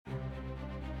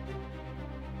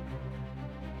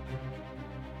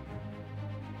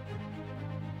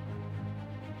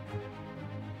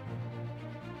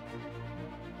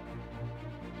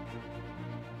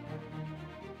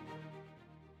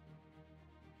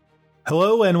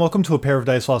Hello and welcome to a Pair of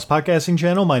Dice Lost podcasting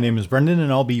channel. My name is Brendan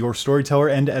and I'll be your storyteller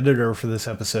and editor for this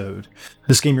episode.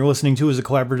 This game you're listening to is a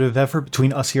collaborative effort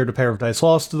between us here at a Pair of Dice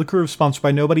Lost, the crew of Sponsored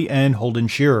by Nobody, and Holden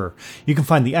Shearer. You can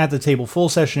find the At the Table full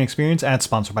session experience at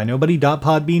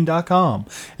sponsoredbynobody.podbean.com,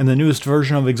 and the newest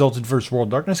version of Exalted vs.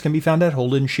 World Darkness can be found at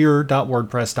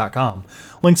holdenshearer.wordpress.com.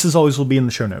 Links as always will be in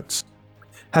the show notes.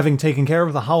 Having taken care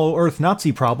of the Hollow Earth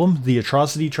Nazi problem, the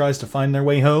Atrocity tries to find their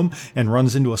way home and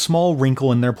runs into a small wrinkle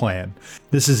in their plan.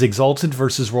 This is Exalted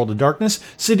vs. World of Darkness,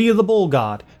 City of the Bull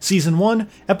God, Season 1,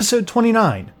 Episode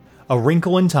 29, A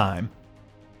Wrinkle in Time.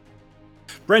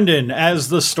 Brendan as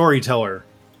the storyteller.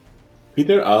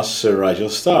 Peter as Sir Rigel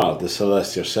Starr, the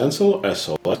Celestial Censor as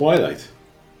Solar Twilight.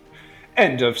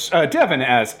 Devon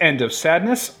as End of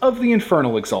Sadness of the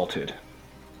Infernal Exalted.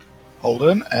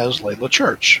 Holden as Layla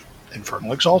Church,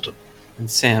 Infernal Exalted. And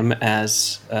Sam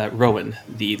as Rowan,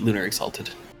 the Lunar Exalted.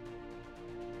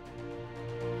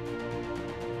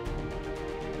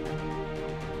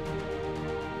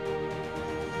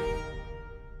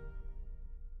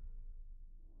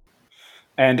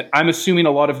 And I'm assuming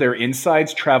a lot of their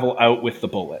insides travel out with the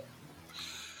bullet.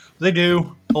 They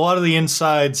do. A lot of the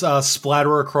insides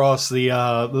splatter across the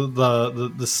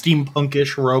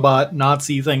steampunkish robot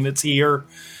Nazi thing that's here.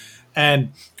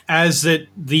 And as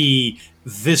the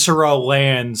viscera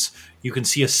lands, you can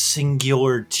see a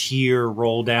singular tear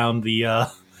roll down the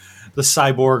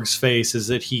cyborg's face as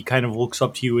that he kind of looks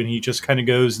up to you and he just kind of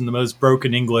goes in the most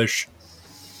broken English,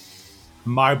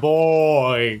 "My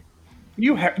boy."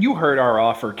 You heard our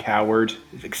offer, coward.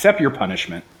 Accept your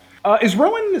punishment. Is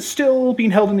Rowan still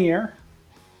being held in the air?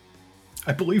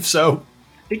 I believe so.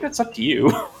 I think that's up to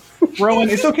you. Rowan,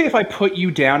 it's okay if I put you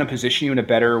down and position you in a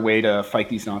better way to fight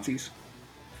these Nazis?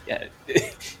 Yeah,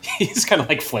 he's kind of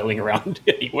like flailing around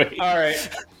anyway. All right.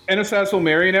 Endosas will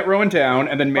marionette Rowan down,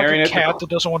 and then marionette... Like a cat that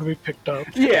doesn't want to be picked up.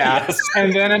 Yeah, yes.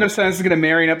 And then Endosas is going to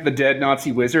marionette the dead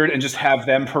Nazi wizard and just have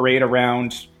them parade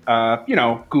around,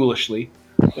 ghoulishly.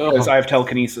 Because I have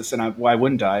telekinesis, and why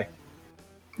wouldn't I?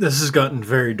 This has gotten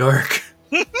very dark.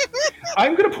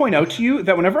 I'm going to point out to you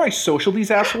that whenever I social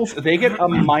these assholes, they get a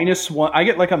 -1. I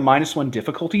get like a -1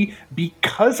 difficulty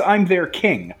because I'm their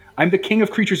king. I'm the king of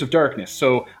creatures of darkness,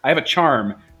 so I have a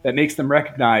charm that makes them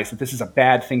recognize that this is a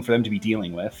bad thing for them to be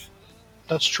dealing with.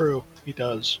 That's true. He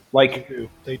does. Like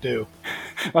They do.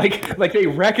 Like they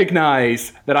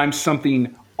recognize that I'm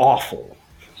something awful.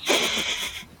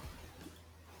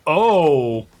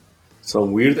 Oh.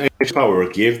 Some weird age power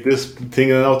gave this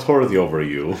thing an authority over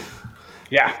you.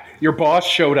 Yeah, your boss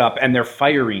showed up and they're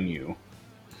firing you.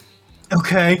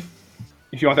 Okay.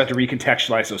 If you want that to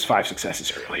recontextualize those 5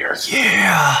 successes earlier.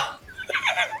 Yeah.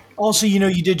 Also,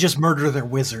 you did just murder their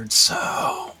wizard,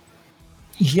 so...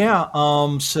 Yeah,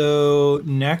 so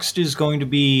next is going to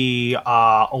be,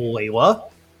 Layla.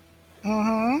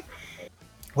 Mm-hmm.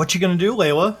 What you gonna do,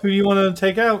 Layla? Who do you want to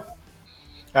take out?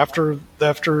 After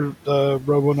the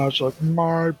Rowan, I was like,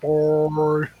 my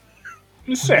boy.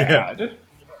 Sad.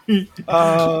 He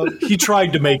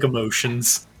tried to make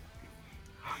emotions.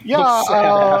 Yeah, Sad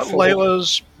asshole.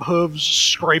 Layla's hooves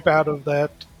scrape out of that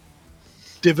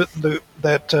divot,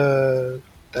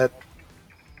 that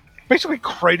basically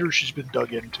crater she's been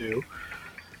dug into,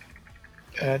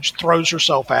 and she throws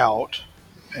herself out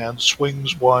and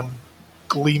swings one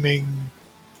gleaming,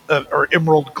 or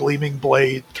emerald gleaming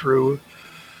blade through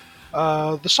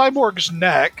the cyborg's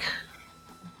neck,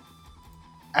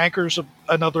 anchors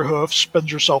another hoof,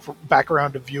 spins herself back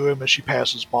around to view him as she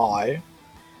passes by,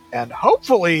 and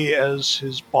hopefully, as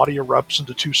his body erupts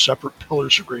into 2 separate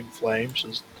pillars of green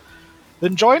flames,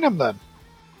 then join him then.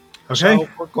 Okay. So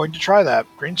we're going to try that.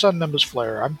 Green Sun Nimbus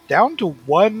Flare. I'm down to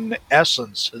 1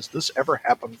 essence. Has this ever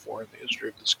happened before in the history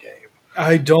of this game?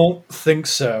 I don't think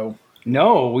so.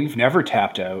 No, we've never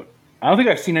tapped out. I don't think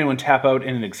I've seen anyone tap out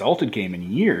in an Exalted game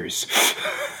in years.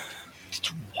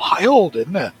 It's wild,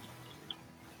 isn't it?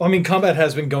 Well, I mean, combat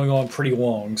has been going on pretty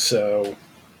long, so...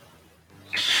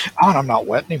 Oh, and I'm not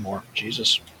wet anymore.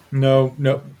 Jesus. No.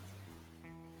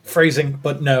 Phrasing,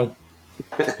 but no.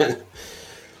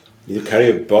 You carry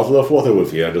a bottle of water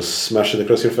with you and just smash it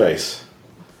across your face.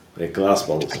 Like glass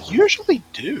bottles. I usually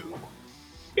do.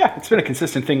 Yeah, it's been a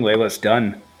consistent thing Layla's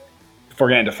done. Before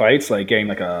getting into fights, like getting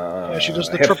like a... Yeah, she does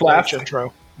the hip Triple flask. H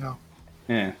intro. No.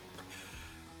 Yeah.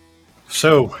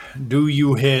 So, do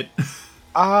you hit?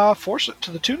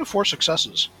 To the tune of 4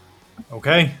 successes.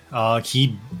 Okay.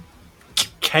 He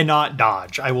cannot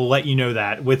dodge. I will let you know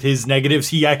that. With his negatives,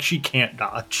 he actually can't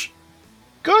dodge.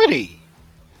 Goody!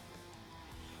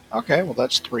 Okay, well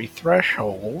that's 3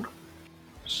 threshold.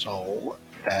 So,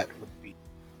 that would be...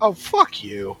 Oh, fuck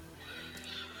you.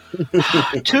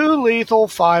 2 lethal,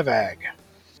 5 ag.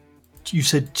 you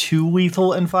said 2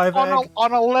 lethal and 5 ag?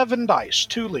 On 11 dice,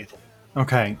 2 lethal.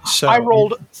 Okay, so I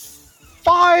rolled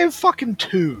 5 fucking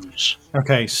 2s.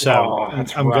 Okay, so Oh,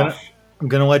 that's rough. I'm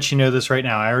gonna let you know this right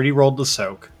now. I already rolled the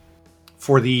soak.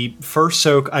 For the first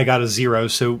soak, I got a 0,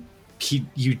 so he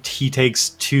takes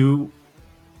 2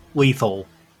 lethal,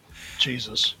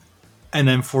 Jesus. and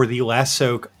then for the last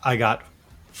soak, I got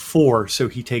 4, so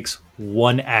he takes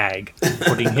 1 ag,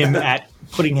 putting him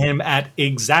at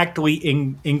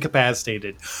exactly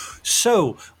incapacitated.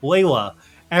 So, Layla,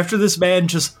 after this man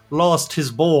just lost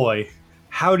his boy,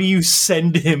 how do you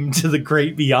send him to the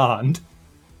great beyond?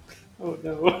 Oh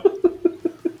no.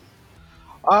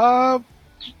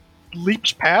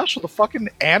 Leaps past with a fucking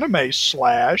anime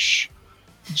slash,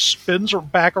 spins her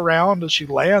back around as she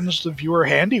lands to view her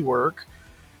handiwork,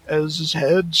 as his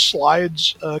head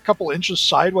slides a couple inches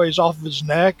sideways off of his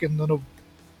neck, and then a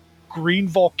green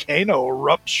volcano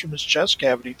erupts from his chest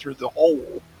cavity through the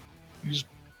hole.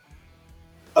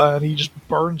 And he just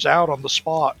burns out on the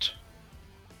spot.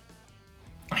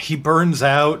 He burns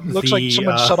out. Looks like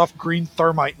someone set off green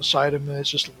thermite inside him, and it's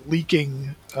just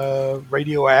leaking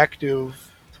radioactive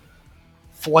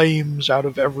flames out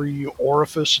of every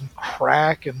orifice and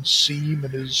crack and seam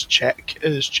in his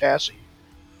chassis.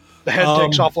 The head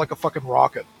takes off like a fucking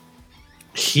rocket.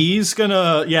 He's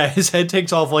gonna, his head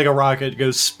takes off like a rocket,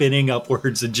 goes spinning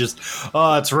upwards, and just,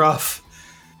 it's rough.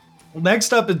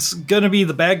 Next up, it's gonna be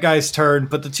the bad guy's turn,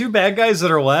 but the 2 bad guys that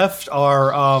are left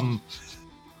are,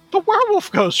 The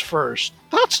werewolf goes first.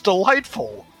 That's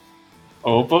delightful.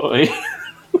 Oh boy.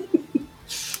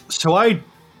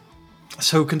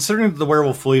 So considering that the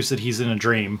werewolf believes that he's in a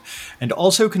dream, and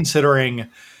also considering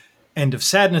End of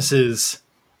Sadness's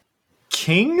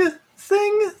king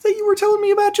thing that you were telling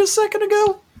me about just a second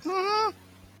ago,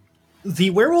 the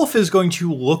werewolf is going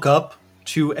to look up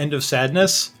to End of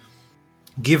Sadness,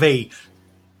 give a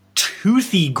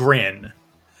toothy grin,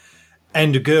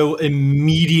 and go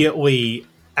immediately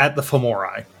at the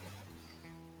Fomori.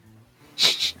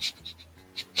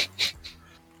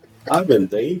 I'm in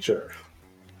danger.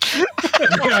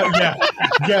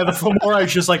 Yeah, the Fomori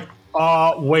is just like,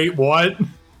 wait, what?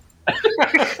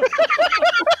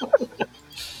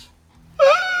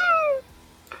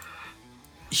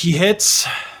 He hits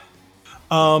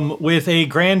with a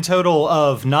grand total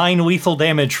of 9 lethal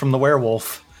damage from the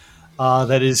werewolf.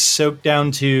 That is soaked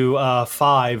down to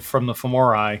 5 from the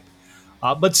Fomori.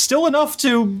 But still enough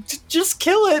to just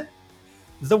kill it.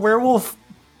 The werewolf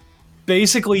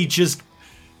basically just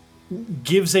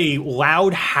gives a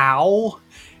loud howl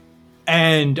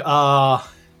and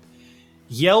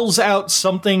yells out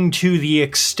something to the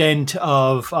extent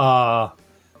of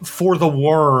for the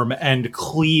worm, and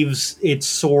cleaves its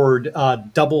sword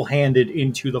double-handed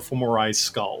into the Fomori's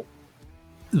skull.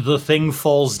 The thing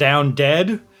falls down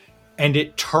dead, and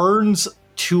it turns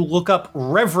to look up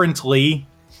reverently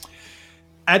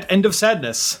at End of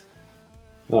Sadness.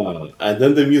 And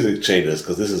then the music changes,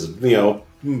 because this is,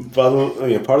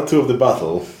 part 2 of the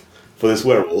battle for this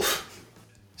werewolf.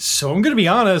 So I'm going to be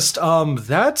honest,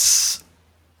 that's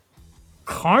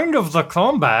kind of the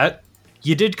combat.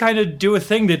 You did kind of do a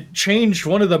thing that changed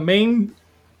one of the main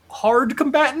hard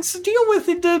combatants to deal with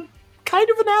into kind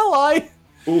of an ally.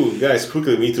 Ooh, guys,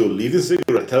 quickly, we need to leave the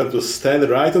cigarette, tell him to stand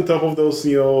right on top of those,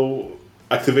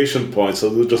 activation points,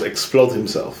 so he'll just explode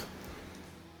himself.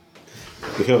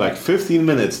 We have like 15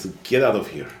 minutes to get out of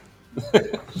here.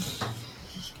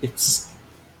 It's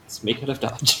make out of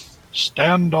dodge.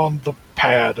 Stand on the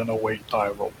pad and await thy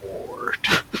reward.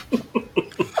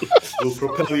 We'll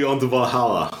propel you onto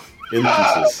Valhalla in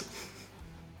pieces.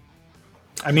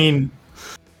 I mean,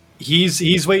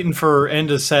 he's waiting for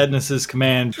End of Sadness's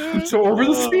command. So over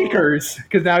the speakers,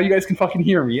 because now you guys can fucking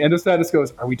hear me. End of Sadness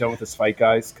goes, "Are we done with this fight,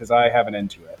 guys? Because I have an end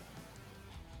to it."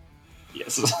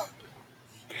 Yes.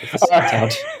 All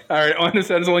right. End of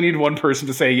Sadness only need one person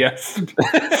to say yes.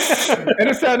 End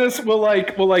of Sadness will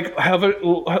have it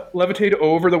levitate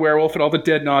over the werewolf, and all the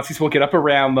dead Nazis will get up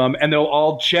around them, and they'll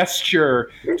all gesture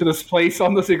to this place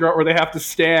on the cigarette where they have to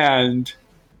stand.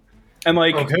 And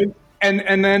Okay.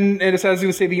 And then End of Sadness is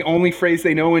going to say the only phrase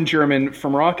they know in German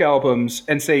from rock albums,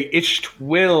 and say "Ich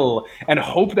will," and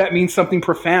hope that means something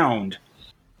profound.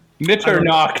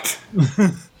 Mitternacht.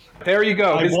 There you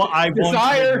go.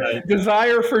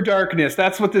 Desire for darkness.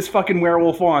 That's what this fucking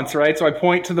werewolf wants, right? So I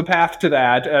point to the path to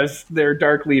that as their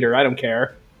dark leader. I don't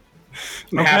care.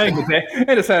 Okay.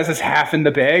 And it says it's half in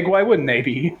the bag. Why wouldn't they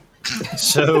be?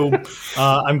 So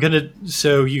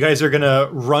So you guys are gonna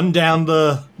run down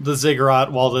the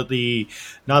ziggurat while the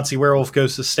Nazi werewolf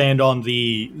goes to stand on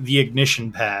the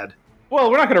ignition pad. Well,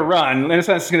 we're not going to run. In a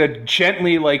sense, it's going to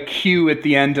gently, like, cue at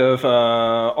the end of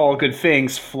All Good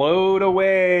Things, float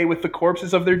away with the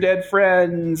corpses of their dead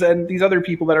friends and these other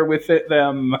people that are with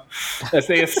them as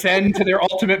they ascend to their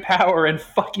ultimate power and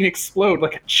fucking explode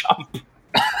like a chump.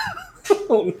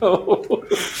 Oh no.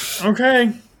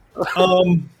 Okay.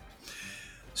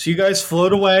 So you guys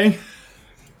float away.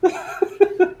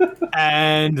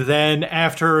 And then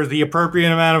after the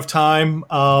appropriate amount of time,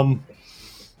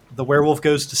 the werewolf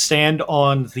goes to stand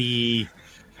on the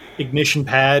ignition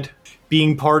pad,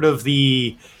 being part of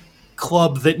the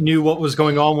club that knew what was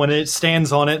going on. When it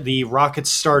stands on it, the rockets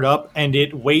start up, and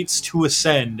it waits to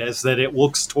ascend as that it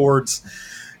looks towards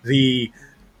the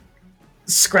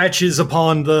scratches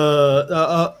upon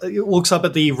the it looks up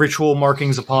at the ritual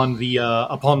markings upon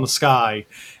the sky,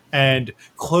 and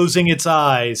closing its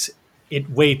eyes, it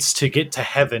waits to get to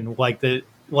heaven like the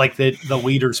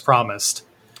leaders promised.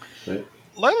 Right.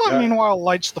 Layla, meanwhile,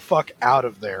 lights the fuck out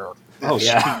of there. Oh, at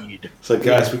yeah. Speed. So,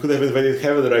 guys, we could have invaded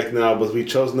heaven right now, but we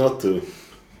chose not to.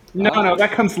 No,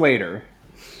 that comes later.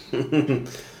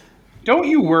 Don't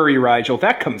you worry, Rigel.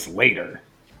 That comes later.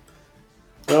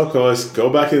 Of course, go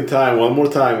back in time one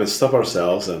more time and stop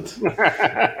ourselves and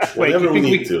whatever we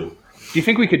need to. Do you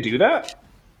think we could do that?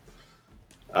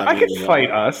 I mean, could fight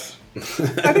us.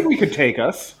 I think we could take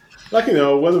us. Like,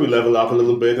 when we level up a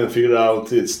little bit and figure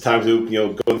out it's time to,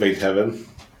 go invade heaven.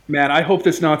 Man, I hope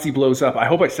this Nazi blows up. I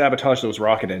hope I sabotage those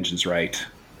rocket engines right.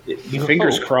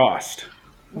 Fingers crossed.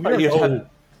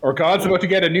 Or God's about to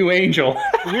get a new angel.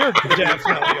 We're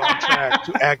definitely on track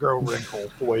to aggro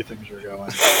Wrinkle the way things are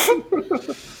going.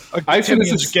 I assume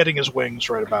this is getting his wings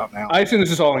right about now. I assume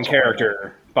this is all in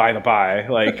character, by the by.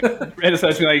 Like, Red is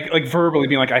like verbally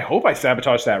being like, I hope I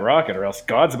sabotage that rocket, or else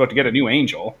God's about to get a new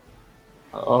angel.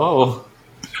 Oh.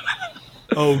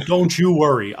 Oh, don't you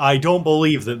worry. I don't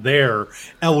believe that they're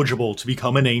eligible to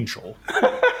become an angel.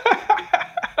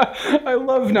 I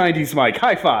love 90s Mike.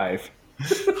 High five.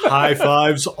 High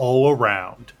fives all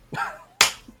around.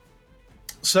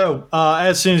 So,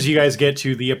 as soon as you guys get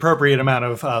to the appropriate amount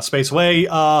of space away,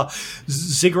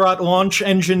 Ziggurat launch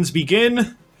engines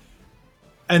begin,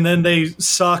 and then they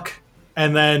suck,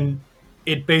 and then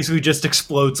it basically just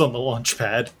explodes on the launch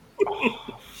pad.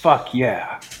 Fuck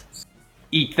yeah.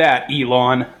 Eat that,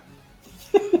 Elon.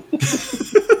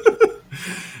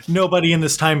 Nobody in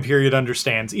this time period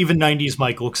understands. Even 90s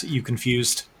Mike looks at you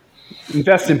confused.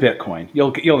 Invest in Bitcoin.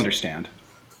 You'll understand.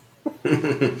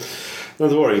 Don't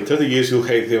worry, in 30 years you'll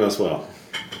hate him as well.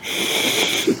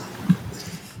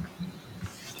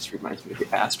 This reminds me of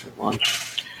the Astro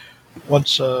launch.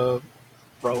 Once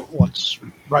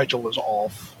Rigel is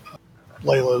off,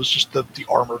 Layla's just the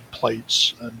armored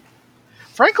plates, and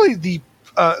frankly the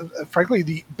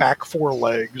back four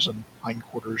legs and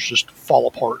hindquarters just fall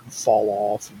apart and fall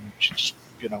off, and she just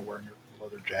wearing her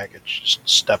leather jacket, she just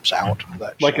steps out of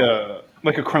that like shell.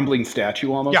 a crumbling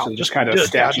statue almost. Yeah, so just kind of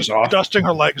statues off, dusting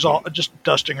her legs off, just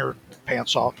dusting her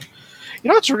pants off.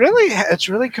 It's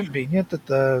really convenient that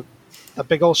the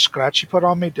big old scratch she put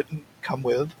on me didn't come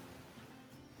with.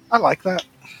 I like that.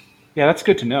 Yeah, that's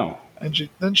good to know. And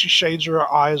then she shades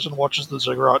her eyes and watches the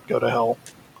ziggurat go to hell.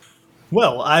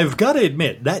 Well, I've got to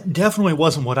admit, that definitely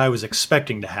wasn't what I was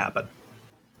expecting to happen.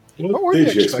 What were you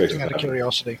expecting out of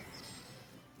curiosity?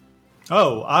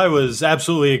 Oh, I was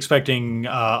absolutely expecting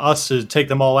us to take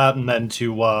them all out and then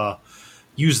to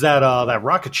use that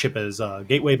rocket ship as a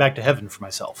gateway back to heaven for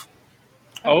myself.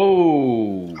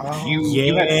 You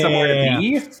had somewhere to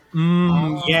be?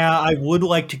 Yeah, I would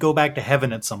like to go back to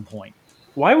heaven at some point.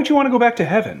 Why would you want to go back to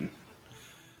heaven?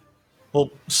 Well,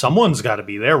 someone's got to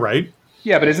be there, right?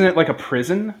 Yeah, but isn't it like a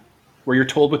prison where you're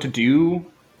told what to do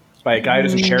by a guy who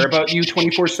doesn't care about you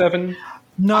 24/7?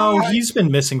 No, he's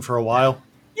been missing for a while.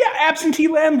 Yeah, absentee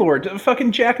landlord.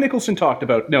 Fucking Jack Nicholson talked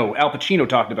about. No, Al Pacino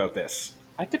talked about this.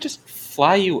 I could just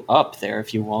fly you up there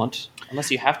if you want, unless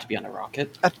you have to be on a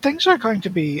rocket. Things are going to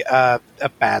be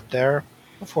bad there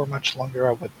before much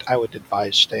longer. I would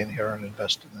advise staying here and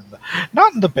investing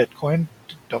not in the Bitcoin.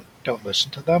 Don't listen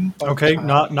to them. But, Okay,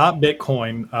 not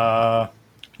Bitcoin.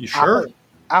 You sure?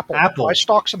 Apple. Buy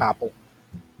stocks in Apple.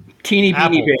 Teeny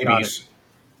beanie Apple,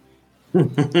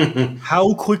 babies.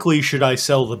 How quickly should I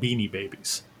sell the Beanie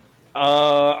Babies?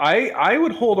 I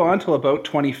would hold on till about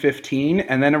 2015,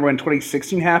 and then when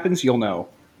 2016 happens, you'll know.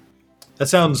 That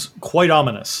sounds quite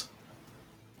ominous.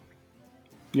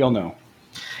 You'll know.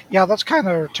 Yeah, that's kind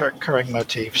of a recurring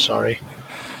motif. Sorry.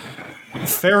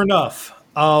 Fair enough.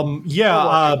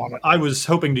 I was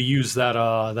hoping to use that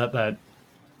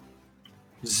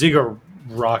Zigger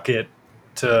rocket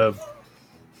to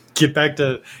get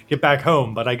back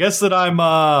home, but I guess that I'm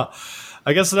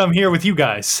here with you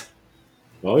guys.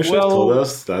 Well, you should have told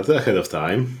us that ahead of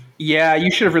time. Yeah, you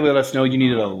should have really let us know you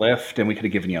needed a lift, and we could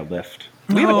have given you a lift.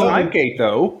 We have a No. time gate,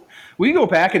 though. We can go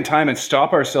back in time and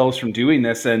stop ourselves from doing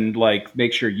this and, like,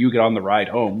 make sure you get on the ride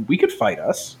home. We could fight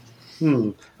us. I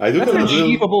do That's have an a little,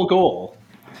 achievable goal.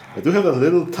 I do have a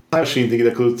little time machine thing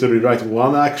that could rewrite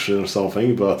one action or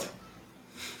something, but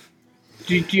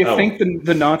Do you Oh. think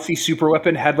the Nazi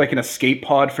superweapon had, like, an escape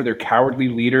pod for their cowardly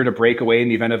leader to break away in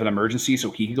the event of an emergency so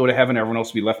he could go to heaven and everyone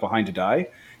else would be left behind to die?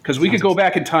 Because we could go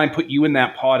back in time, put you in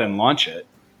that pod, and launch it.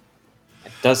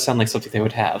 It does sound like something they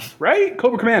would have. Right?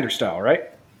 Cobra Commander style, right?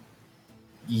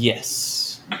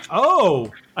 Yes.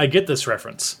 Oh, I get this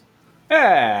reference.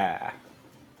 Ah.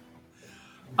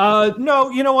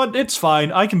 No, you know what? It's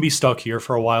fine. I can be stuck here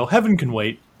for a while. Heaven can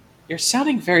wait. You're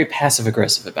sounding very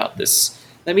passive-aggressive about this.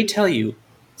 Let me tell you,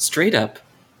 straight up,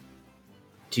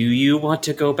 do you want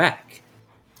to go back?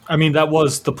 I mean, that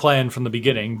was the plan from the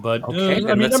beginning, but Okay, I then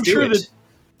mean, let's I'm do sure it. that.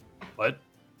 What?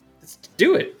 Let's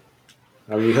do it.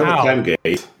 I mean, we have How? a time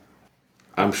gate.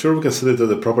 I'm sure we can set it at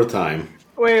the proper time.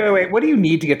 Wait. What do you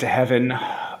need to get to heaven?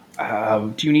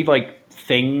 Do you need, like,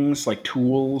 things, like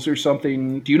tools or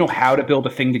something? Do you know how to build a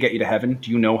thing to get you to heaven?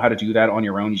 Do you know how to do that on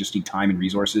your own? You just need time and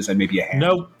resources and maybe a hand?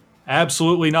 No,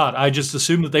 absolutely not. I just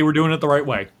assumed that they were doing it the right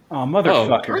way. Oh,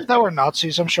 motherfucker. If they were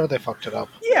Nazis, I'm sure they fucked it up.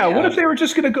 Yeah, what Yeah. if they were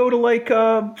just going to go to, like,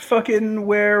 fucking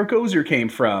where Gozer came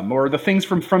from or the things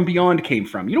from Beyond came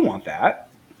from? You don't want that.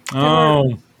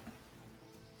 Oh,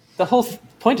 The whole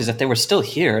point is that they were still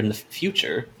here in the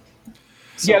future.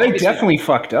 So yeah, they obviously- definitely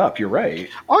fucked up. You're right.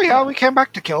 Oh yeah, we came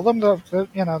back to kill them. The sun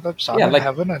Yeah, in like-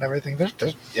 heaven and everything. There's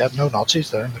no Nazis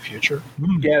there in the future.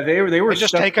 Yeah, they were They're just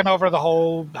stuck- taken over the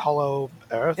whole hollow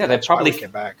Earth. Yeah, they That's why we probably-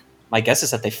 came back. My guess is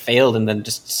that they failed and then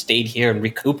just stayed here and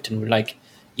recouped and were like,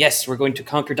 yes, we're going to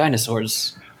conquer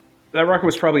dinosaurs. That rocket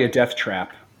was probably a death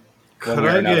trap. could One way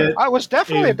or I another. get I was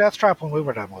definitely Yeah. a death trap when we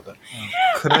were done with it.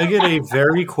 could I get a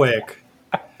very quick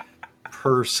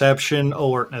perception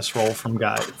alertness roll from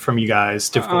you guys?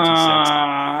 Difficulty 6.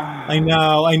 I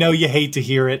know you hate to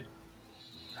hear it.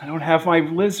 I don't have my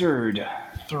lizard.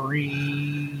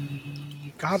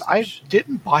 3. God, I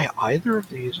didn't buy either of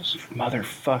these.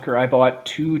 Motherfucker, I bought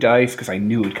 2 dice because I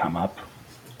knew it'd come up.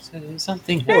 So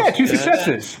something. Yeah, 2 good.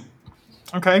 successes.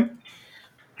 Okay.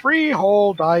 3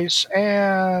 whole dice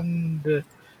and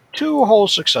 2 whole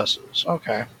successes.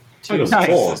 Okay. I got Nice.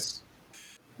 4.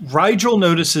 Rigel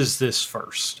notices this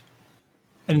first.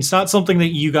 And it's not something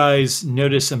that you guys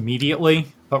notice immediately,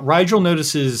 but Rigel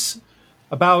notices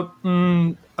about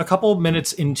a couple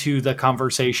minutes into the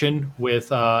conversation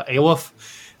with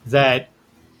Aleph that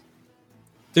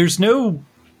there's no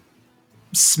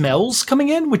smells coming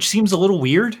in, which seems a little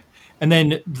weird. And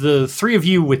then the three of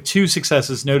you with 2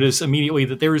 successes notice immediately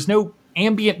that there is no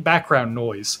ambient background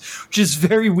noise, which is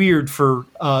very weird for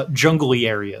jungly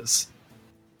areas.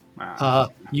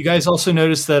 You guys also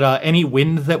notice that any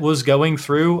wind that was going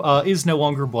through is no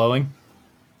longer blowing.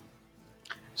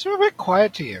 Seem a bit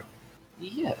quiet to you.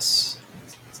 Yes.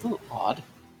 It's a little odd.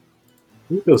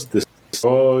 Who does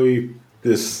destroy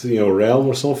this, realm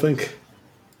or something?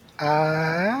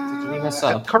 Leave us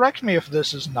up. Correct me if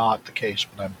this is not the case,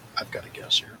 but I've got a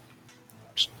guess here.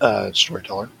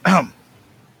 Storyteller.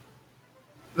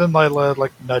 Then Lila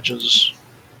nudges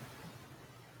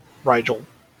Rigel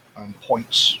and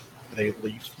points at a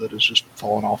leaf that has just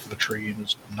fallen off the tree and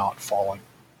is not falling.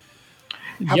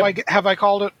 Have I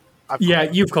called it? I've Yeah, called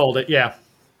it. you've called it. Yeah.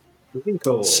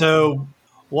 So,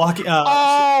 walking.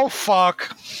 Oh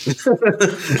fuck!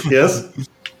 Yes?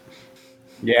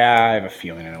 Yeah, I have a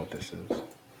feeling I know what this is.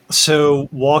 So,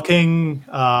 walking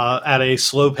at a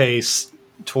slow pace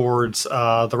towards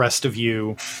the rest of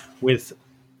you, with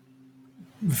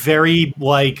very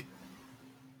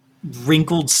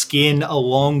wrinkled skin, a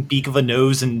long beak of a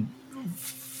nose, and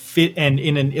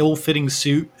in an ill-fitting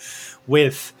suit,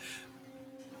 with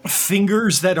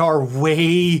fingers that are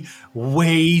way,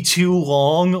 way too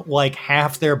long, like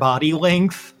half their body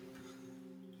length,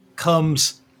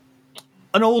 comes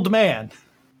an old man.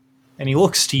 And he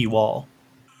looks to you all.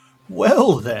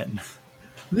 Well then,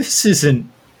 this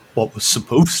isn't what was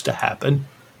supposed to happen.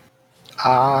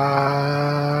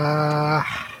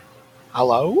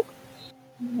 Hello?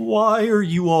 Why are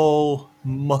you all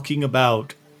mucking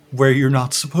about where you're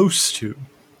not supposed to?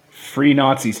 Free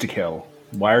Nazis to kill.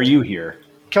 Why are you here?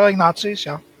 Killing Nazis?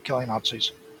 Yeah, killing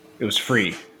Nazis. It was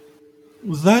free.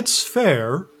 That's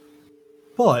fair,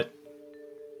 but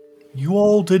you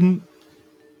all didn't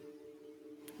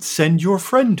send your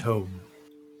friend home.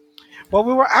 Well,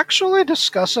 we were actually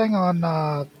discussing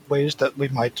on ways that we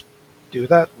might do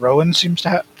that. Rowan seems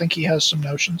to think he has some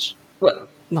notions. Well,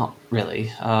 not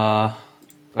really. But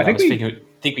I think was we- figuring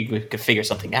think we could figure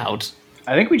something out.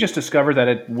 I think we just discovered that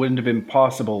it wouldn't have been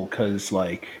possible because,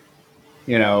 like,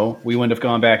 we wouldn't have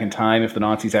gone back in time if the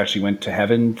Nazis actually went to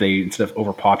heaven. They instead of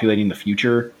overpopulating the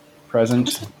future,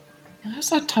 present. How's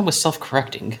that time was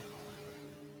self-correcting?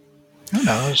 Who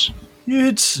knows?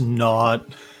 It's not.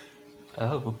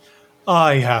 Oh.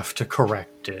 I have to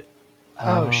correct it.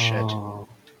 Oh, shit.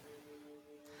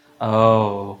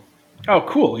 Oh. Oh,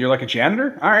 cool! You're like a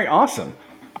janitor. All right, awesome.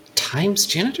 Times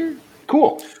janitor?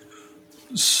 Cool.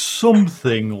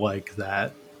 Something like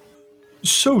that.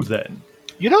 So then,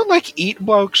 You don't like eat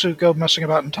blokes who go messing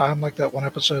about in time like that one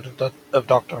episode of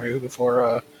Doctor Who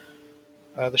before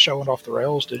the show went off the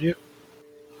rails, did you?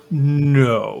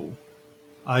 no.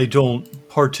 I don't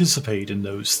participate in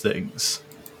those things.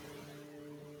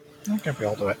 That can't be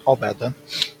all bad then.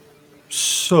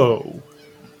 So,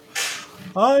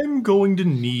 I'm going to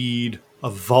need a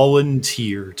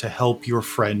volunteer to help your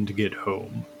friend get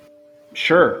home.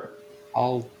 Sure.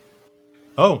 I'll...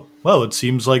 Oh, well, it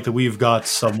seems like that we've got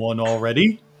someone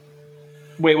already.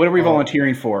 Wait, what are we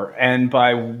volunteering for? And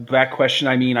by that question,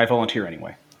 I mean I volunteer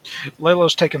anyway.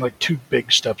 Layla's taken like 2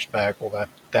 big steps back while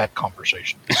that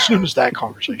conversation, as soon as that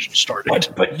conversation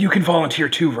started. But you can volunteer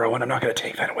too, Rowan. I'm not going to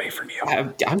take that away from you.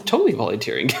 I'm totally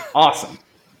volunteering. Awesome.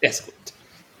 Excellent.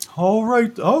 All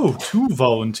right. Oh, 2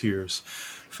 volunteers.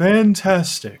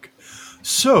 Fantastic.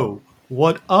 So,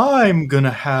 what I'm going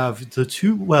to have the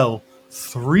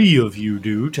 3 of you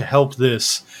do to help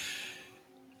this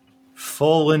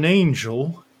fallen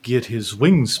angel get his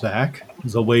wings back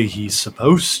the way he's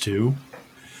supposed to,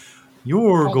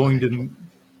 you're going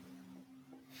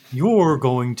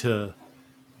to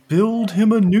build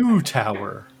him a new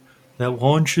tower that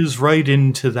launches right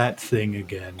into that thing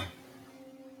again.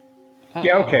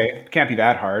 Yeah, okay. Can't be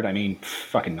that hard. I mean,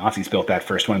 fucking Nazis built that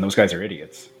first one, and those guys are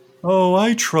idiots. Oh,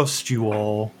 I trust you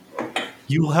all.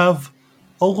 You'll have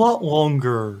a lot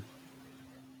longer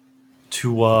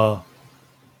to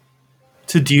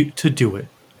do it.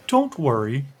 Don't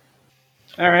worry.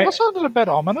 All right. That sounded a bit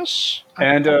ominous.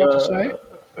 And I have to say.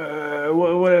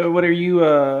 what are you?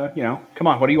 Come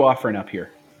on. What are you offering up here?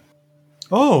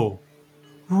 Oh,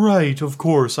 right. Of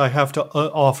course, I have to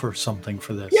offer something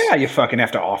for this. Yeah, you fucking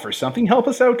have to offer something. Help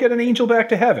us out, get an angel back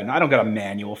to heaven. I don't got a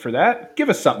manual for that. Give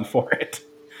us something for it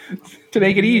to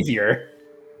make it easier.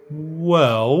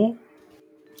 Well,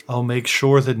 I'll make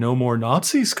sure that no more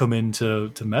Nazis come in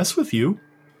to mess with you.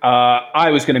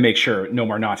 I was going to make sure no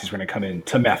more Nazis were going to come in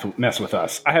to mess with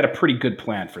us. I had a pretty good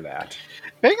plan for that.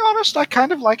 Being honest, I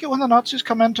kind of like it when the Nazis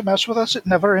come in to mess with us. It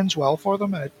never ends well for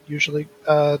them, and it usually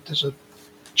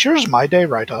cheers my day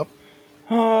right up.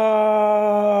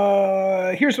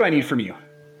 Here's what I need from you,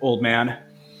 old man.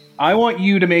 I want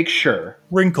you to make sure...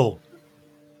 Wrinkle.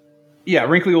 Yeah,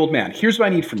 wrinkly old man. Here's what I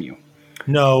need from you.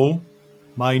 No,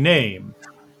 my name.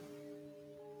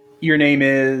 Your name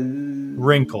is...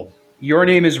 Wrinkle. Your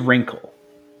name is Wrinkle.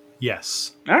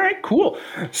 Yes. All right, cool.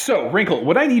 So, Wrinkle,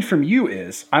 what I need from you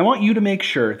is I want you to make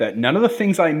sure that none of the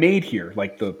things I made here,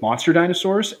 like the monster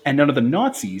dinosaurs, and none of the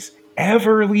Nazis,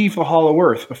 ever leave the Hollow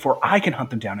Earth before I can hunt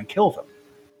them down and kill them.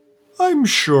 I'm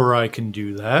sure I can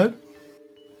do that.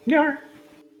 Yeah.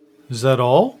 Is that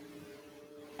all?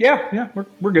 Yeah,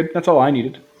 we're good. That's all I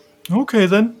needed. Okay,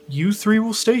 then. You 3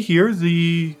 will stay here.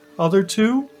 The other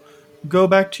 2, go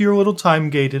back to your little time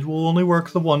gate. It will only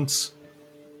work the once.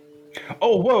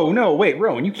 Oh, whoa, no, wait,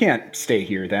 Rowan, you can't stay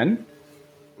here then.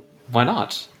 Why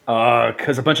not?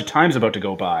 Because a bunch of time's about to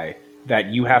go by that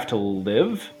you have to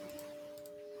live?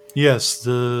 Yes,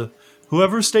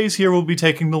 whoever stays here will be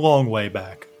taking the long way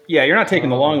back. Yeah, you're not taking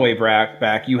the long way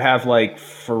back. You have, like,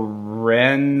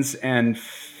 friends and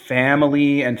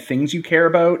family and things you care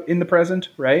about in the present,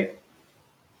 right?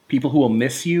 People who will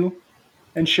miss you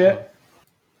and shit.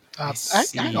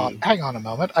 Hang on a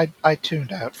moment. I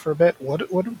tuned out for a bit.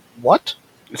 What?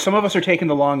 Some of us are taking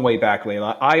the long way back,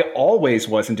 Layla. I always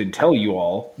wasn't until you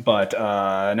all, but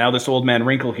now this old man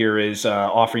Wrinkle here is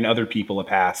offering other people a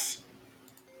pass.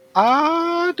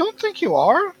 I don't think you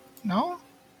are. No?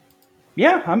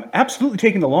 Yeah, I'm absolutely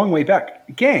taking the long way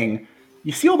back. Gang,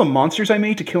 you see all the monsters I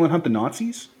made to kill and hunt the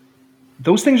Nazis?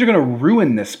 Those things are going to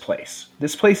ruin this place.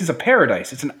 This place is a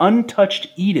paradise. It's an untouched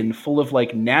Eden full of,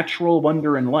 like, natural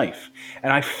wonder and life.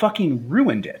 And I fucking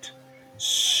ruined it.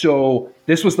 So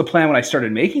this was the plan when I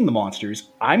started making the monsters.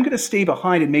 I'm going to stay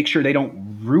behind and make sure they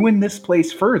don't ruin this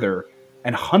place further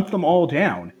and hunt them all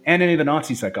down. And any of the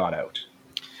Nazis that got out.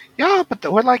 Yeah,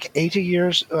 but we're like 80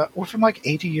 years... we're from like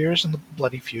 80 years in the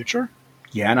bloody future.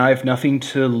 Yeah, and I have nothing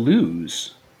to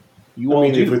lose. You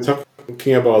all do. If we're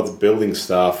talking about building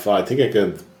stuff, I think I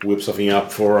can whip something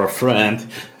up for a friend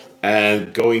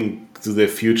and going to the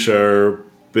future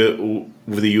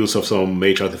with the use of some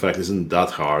mage artifact isn't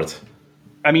that hard.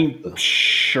 I mean,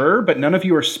 sure, but none of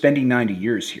you are spending 90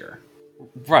 years here.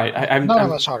 Right. I'm None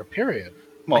of us are, period.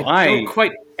 Well, I don't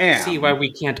quite am. see why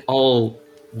we can't all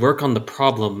work on the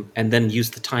problem and then use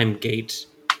the time gate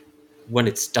when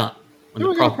it's done. When the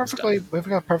We've got problem's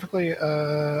done. perfectly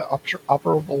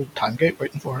operable time gate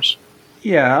waiting for us.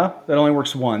 Yeah, that only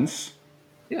works once.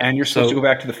 Yeah, And you're supposed so- to go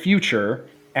back to the future,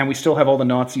 and we still have all the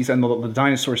Nazis and the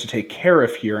dinosaurs to take care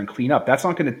of here and clean up. That's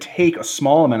not going to take a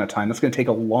small amount of time. That's going to take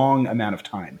a long amount of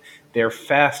time. They're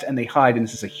fast and they hide, and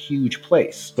this is a huge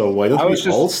place. So why I don't we was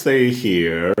just- all stay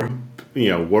here,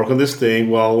 work on this thing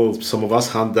while some of us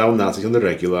hunt down Nazis on the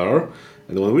regular,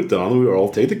 and when we're done, we all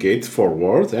take the gate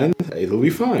forward, and it'll be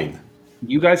fine.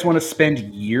 You guys want to spend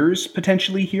years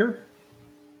potentially here?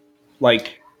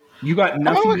 Like, you got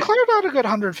nothing. We cleared out a good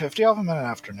 150 of them in an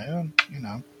afternoon,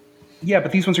 Yeah,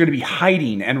 but these ones are going to be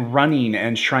hiding and running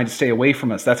and trying to stay away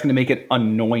from us. That's going to make it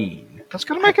annoying. That's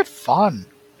going to make it fun.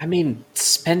 I mean,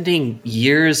 spending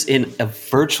years in a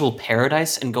virtual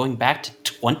paradise and going back to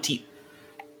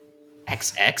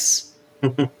 20XX?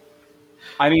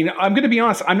 I mean, I'm going to be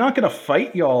honest. I'm not going to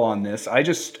fight y'all on this. I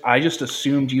just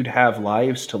assumed you'd have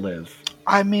lives to live.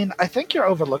 I mean, I think you're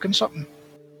overlooking something.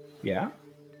 Yeah?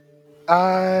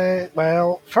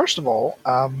 Well, first of all,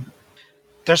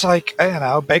 there's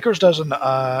bakers dozen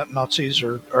Nazis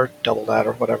or double that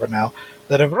or whatever now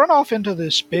that have run off into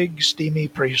this big, steamy,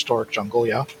 prehistoric jungle,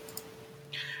 yeah?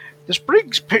 This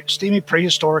big, steamy,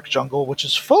 prehistoric jungle, which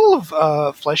is full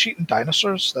of flesh-eating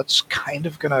dinosaurs, that's kind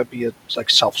of going to be a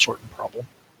self-sorting problem.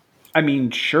 I mean,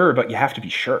 sure, but you have to be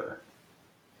sure.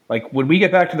 Like, when we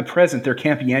get back to the present, there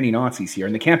can't be any Nazis here,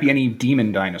 and there can't be any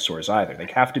demon dinosaurs either. They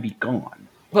have to be gone.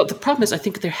 Well, the problem is I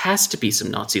think there has to be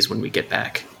some Nazis when we get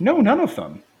back. No, none of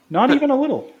them. Not even a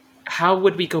little. How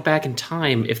would we go back in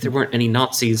time if there weren't any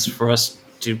Nazis for us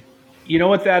to... You know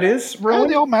what that is, Well, Rowan?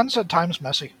 the old man said time's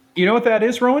messy. You know what that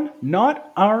is, Rowan?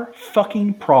 Not our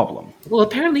fucking problem. Well,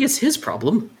 apparently it's his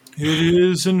problem. It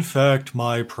is, in fact,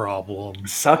 my problem.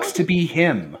 Sucks to be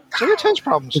him. So it's his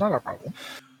problem, it's not our problem.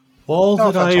 While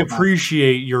No that I offense, old man.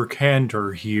 appreciate your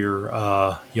candor here,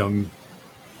 young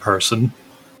person,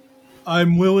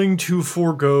 I'm willing to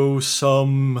forego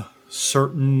some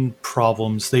certain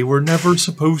problems. They were never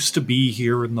supposed to be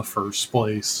here in the first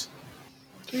place.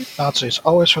 Nazis,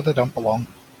 always where they don't belong.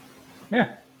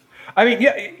 Yeah. I mean,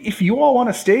 yeah, if you all want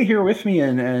to stay here with me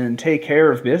and take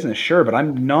care of business, sure, but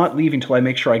I'm not leaving till I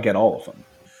make sure I get all of them.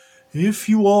 If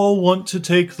you all want to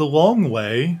take the long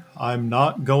way, I'm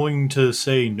not going to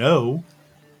say no.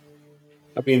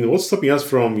 I mean, what's stopping us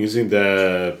from using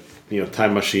the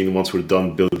time machine once we're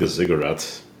done building the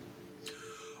ziggurat?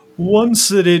 Once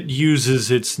that it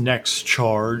uses its next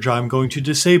charge, I'm going to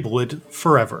disable it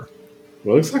forever.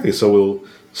 Well, exactly. So we'll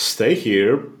stay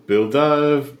here, build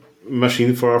a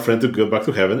machine for our friend to go back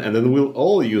to heaven, and then we'll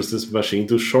all use this machine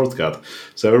to shortcut.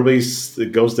 So everybody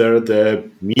goes there the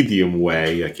medium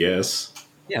way, I guess.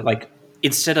 Yeah, like,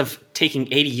 instead of taking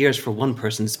 80 years for one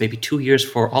person, it's maybe 2 years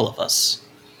for all of us.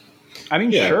 I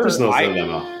mean, Yeah, sure. there's no I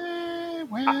dilemma.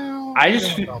 Well, I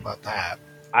just don't know about that.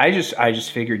 I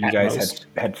just figured you At guys most.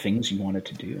 had things you wanted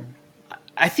to do.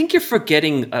 I think you're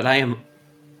forgetting that I am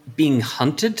being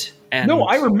hunted. And No,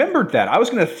 I remembered that. I was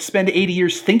going to spend 80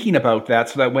 years thinking about that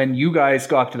so that when you guys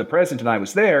got to the present and I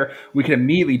was there, we could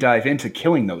immediately dive into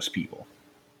killing those people.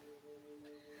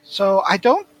 So I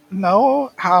don't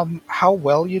know how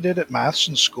well you did at maths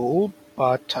in school,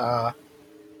 but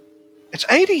it's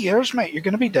 80 years, mate. You're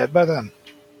going to be dead by then.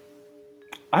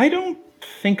 I don't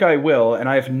think I will, and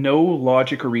I have no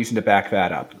logic or reason to back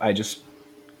that up. I just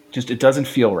it doesn't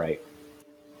feel right.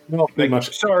 No, pretty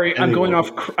much. Sorry, I'm going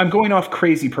anyone. off. I'm going off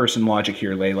crazy person logic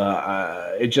here,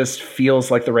 Layla. It just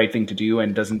feels like the right thing to do,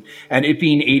 and doesn't. And it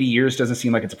being 80 years doesn't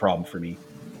seem like it's a problem for me.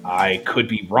 I could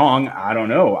be wrong. I don't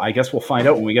know. I guess we'll find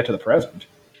out when we get to the present.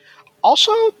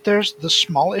 Also, there's the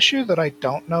small issue that I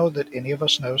don't know that any of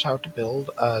us knows how to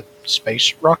build a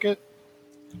space rocket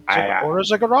or a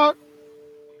ziggurat.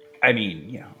 I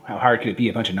mean, how hard could it be?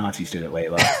 A bunch of Nazis did it,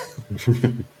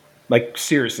 Layla. Like,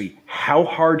 seriously, how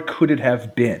hard could it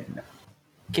have been?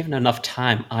 Given enough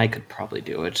time, I could probably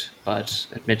do it, but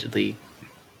admittedly,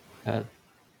 the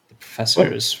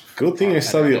professor is... Good thing I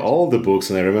studied all the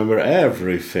books and I remember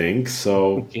everything,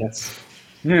 so... Yes.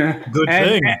 Yeah. Good and,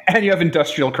 thing. And you have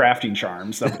industrial crafting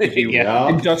charms. That would give you Yeah.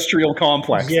 industrial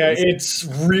complexes. Yeah,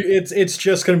 it's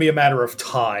just going to be a matter of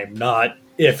time, not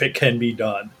if it can be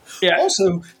done. Yeah.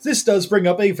 Also, this does bring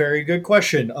up a very good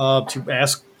question to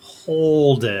ask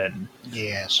Holden.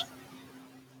 Yes.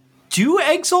 Do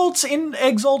exalts in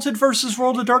Exalted versus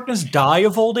World of Darkness die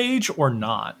of old age or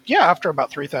not? Yeah, after about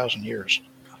 3,000 years.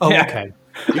 Oh, Yeah. okay.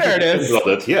 There it is.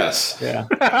 Blooded, yes. Yeah.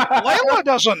 Layla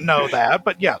doesn't know that,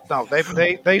 but yeah, no,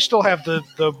 they still have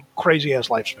the crazy ass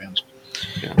lifespans.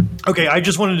 Okay, I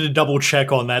just wanted to double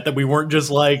check on that we weren't just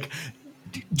like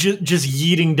just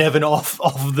yeeting Devin off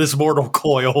of this mortal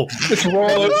coil. Just roll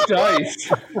those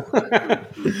dice.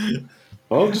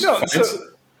 Well, just No, find so-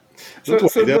 don't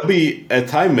so worry, there'll be a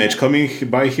time match coming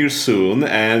by here soon,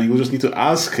 and you'll just need to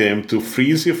ask him to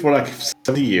freeze you for like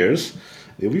 70 years.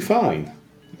 You'll be fine.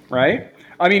 Right?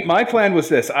 I mean, my plan was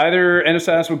this. Either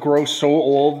Endosatus would grow so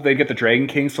old they'd get the Dragon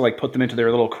Kings to like put them into their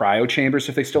little cryo chambers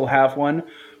if they still have one,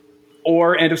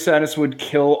 or Endosatus would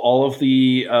kill all of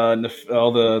the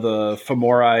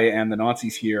Fomori and the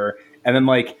Nazis here, and then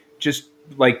like just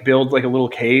like build like a little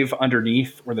cave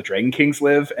underneath where the Dragon Kings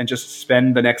live, and just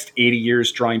spend the next 80 years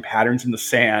drawing patterns in the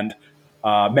sand,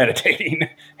 meditating,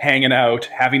 hanging out,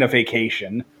 having a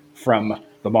vacation from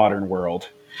the modern world.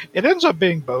 It ends up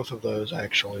being both of those,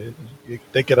 actually.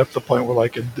 They get up to the point where,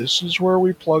 like, and this is where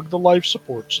we plug the life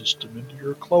support system into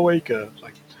your cloaca. It's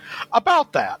like,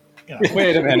 about that. You know.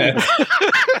 Wait a minute.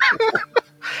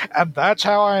 And that's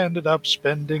how I ended up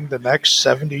spending the next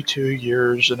 72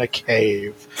 years in a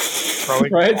cave,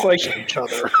 throwing Right, it's rocks like- at each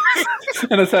other.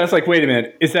 Endosatus like, wait a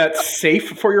minute, is that safe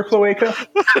for your cloaca?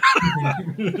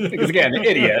 Because again,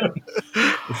 idiot.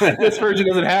 This version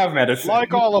doesn't have medicine.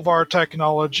 Like all of our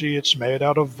technology, it's made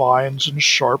out of vines and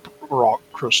sharp rock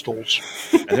crystals.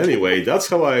 And anyway, that's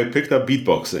how I picked up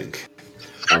beatboxing.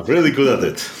 I'm really good at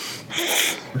it.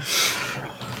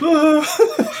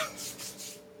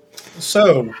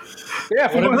 So, Yeah,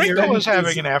 if we want to Rico spend, is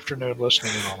having an afternoon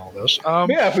listening in on all this.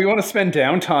 if we want to spend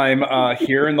downtime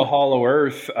here in the Hollow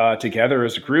Earth together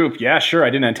as a group, yeah, sure. I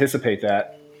didn't anticipate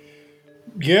that.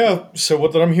 yeah, so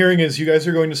what I'm hearing is you guys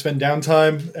are going to spend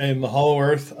downtime in the Hollow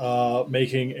Earth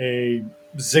making a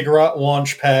ziggurat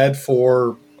launch pad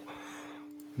for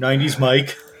 90s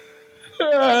Mike.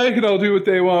 They can all do what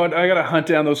they want. I gotta hunt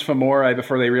down those Fomori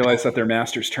before they realize that their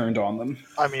masters turned on them.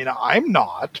 I mean, I'm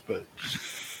not, but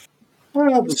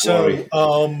So,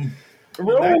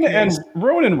 Rowan that and case-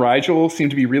 Rowan and Rigel seem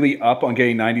to be really up on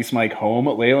getting 90s Mike home.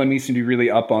 Layla and me seem to be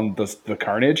really up on the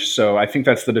carnage. So I think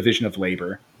that's the division of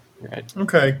labor. Right.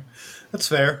 okay, that's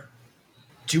fair.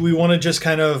 Do we want to just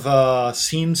kind of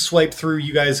scene swipe through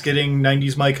you guys getting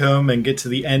 90s Mike home and get to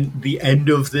the end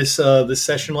of this this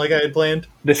session like I had planned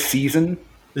This season.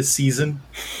 this season?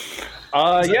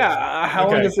 Yeah. How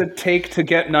long Okay. does it take to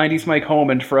get 90s Mike home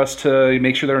and for us to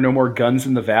make sure there are no more guns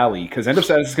in the valley? Because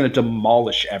Endosatus is going to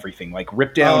demolish everything, like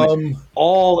rip down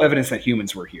all evidence that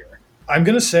humans were here. I'm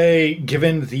gonna say,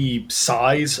 given the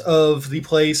size of the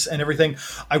place and everything,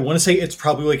 I want to say it's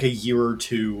probably like a year or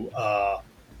two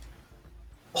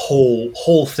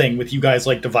whole thing with you guys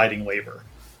like dividing labor.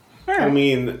 I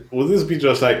mean, would this be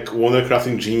just like Wonder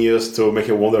Crafting Genius to make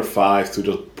a Wonder 5 to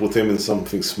just put him in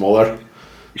something smaller?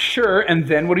 Sure, and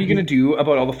then what are you going to do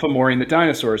about all the Fomori and the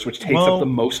dinosaurs, which takes Well- up the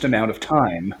most amount of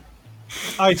time?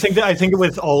 I think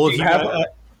with all of You you, have- guys,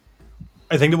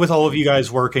 I think that with all of you guys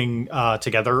working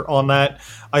together on that,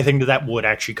 I think that would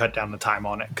actually cut down the time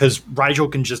on it because Rigel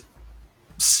can just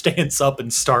stance up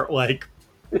and start like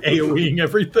AOEing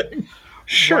everything.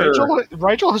 Sure.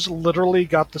 Rigel has literally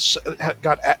got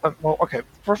well, okay.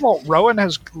 First of all, Rowan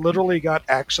has literally got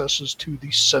accesses to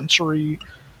the sensory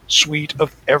suite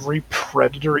of every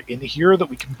predator in here that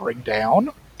we can bring down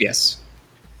Yes.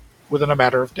 within a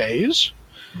matter of days.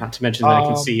 Not to mention that I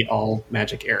can see all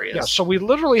magic areas. Yeah, so we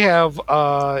literally have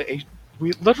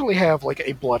like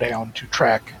a bloodhound to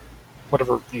track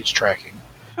whatever needs tracking.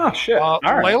 Oh, shit. All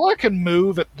right. Layla can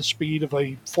move at the speed of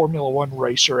a Formula One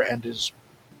racer and is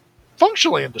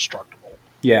functionally indestructible.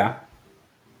 Yeah.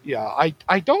 Yeah,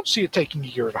 I don't see it taking a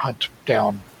year to hunt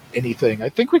down anything. I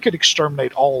think we could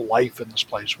exterminate all life in this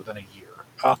place within a year.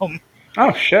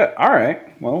 Oh, shit. All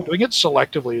right. Well, Doing it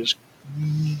selectively is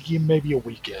maybe a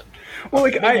weekend.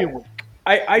 like Maybe a week.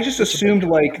 I just assumed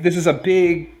like this is a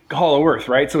big Hollow Earth,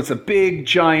 right? So it's a big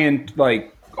giant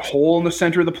like hole in the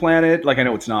center of the planet. Like I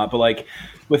know it's not, but like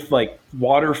with like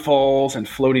waterfalls and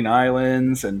floating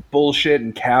islands and bullshit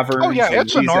and caverns. Oh yeah, and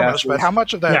it's these enormous. assholes. But how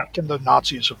much of that Yeah. can the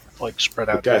Nazis have like spread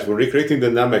out? Guys, we're recreating the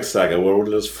Namek saga where we're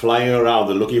just flying around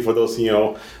and looking for those,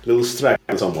 little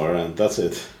stragglers somewhere, and that's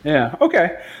it. Yeah.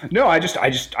 Okay. No, I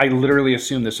literally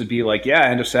assumed this would be like, yeah,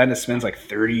 End of Sadness spends like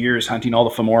 30 years hunting all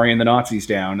the Fomori and the Nazis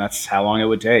down. That's how long it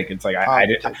would take. It's like I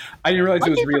didn't realize Might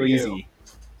it was be for real you. easy.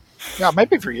 Yeah,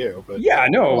 maybe for you, but Yeah,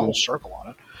 no. a whole circle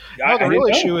on it. I No, the didn't real know.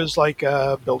 issue is like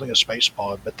building a space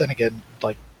pod, but then again,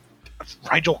 like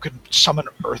Rigel can summon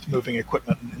earth-moving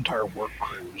equipment and entire work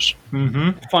crews.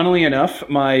 Mm-hmm. Funnily enough,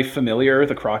 my familiar,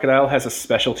 the crocodile, has a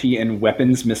specialty in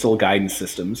weapons missile guidance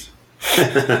systems.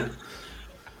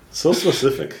 So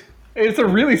specific. It's a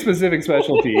really specific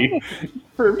specialty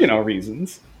for,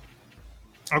 reasons.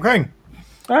 Okay.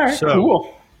 All right, So-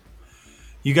 cool.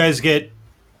 You guys get.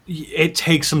 It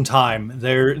takes some time.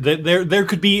 There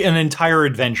could be an entire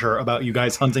adventure about you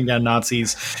guys hunting down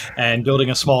Nazis and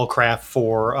building a small craft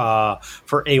for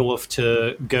Aleph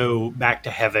to go back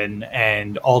to heaven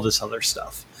and all this other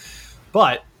stuff.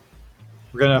 But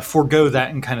we're gonna forego that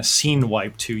and kind of scene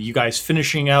wipe to you guys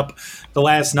finishing up the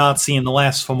last Nazi and the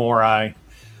last Fomori.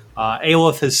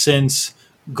 Aleph has since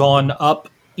gone up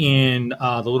in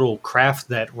the little craft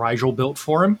that Rigel built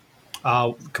for him.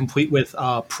 Complete with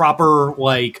proper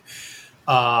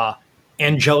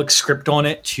angelic script on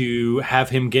it to have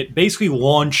him get basically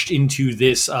launched into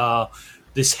this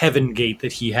heaven gate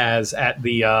that he has at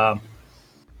the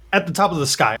top of the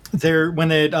sky. There,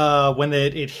 when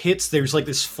it hits, there's like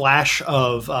this flash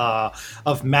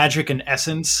of magic and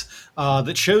essence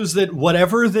that shows that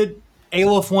whatever that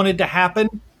Aleph wanted to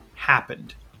happen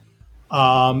happened,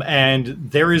 and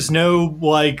there is no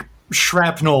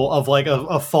shrapnel of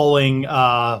a falling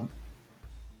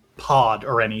pod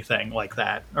or anything like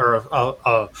that, or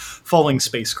a falling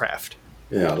spacecraft.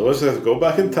 Yeah, otherwise we have to go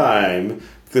back in time,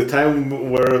 the time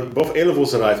where both Aleph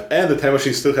was alive and the time where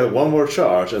she still had one more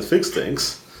charge and fix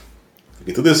things. We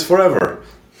can do this forever.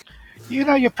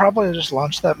 You probably just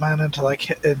launched that man into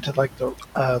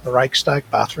the Reichstag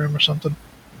bathroom or something.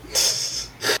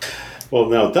 Well,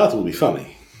 now that will be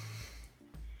funny.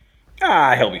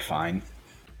 He'll be fine.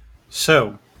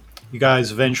 So, you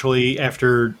guys eventually,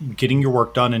 after getting your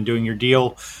work done and doing your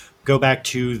deal, go back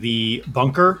to the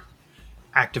bunker,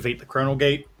 activate the chronal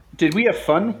gate. Did we have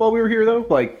fun while we were here, though?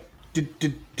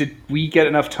 Did we get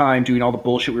enough time doing all the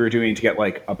bullshit we were doing to get,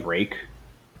 a break?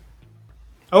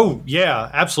 Oh, yeah,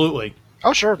 absolutely.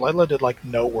 Oh, sure. Layla did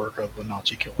no work of the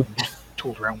Nazi killing. Just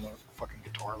tooled around with a fucking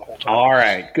guitar the whole time. All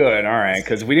right, good. All right,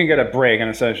 because we didn't get a break, and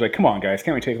instead she's like, "Come on, guys,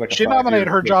 can't we take a?" She nominated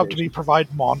her job to be provide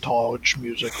montage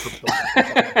music for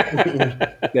building.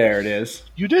 There it is.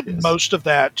 You did most of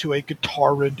that to a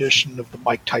guitar rendition of the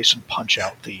Mike Tyson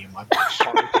Punch-Out theme. I'm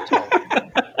sorry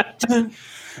to tell you.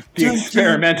 The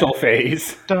experimental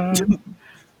phase. Dun,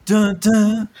 Dun,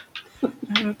 dun.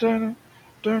 dun, dun,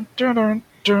 dun, dun,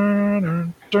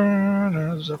 dun, dun.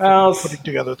 Is that Well, putting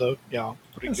together the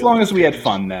As long as we had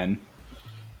fun, then.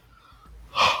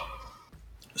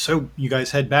 So, you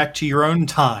guys head back to your own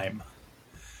time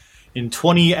in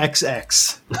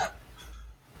 20XX.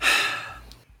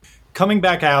 Coming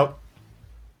back out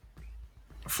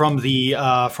from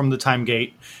the time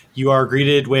gate, you are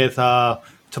greeted with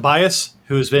Tobias,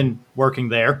 who has been working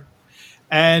there,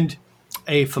 and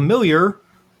a familiar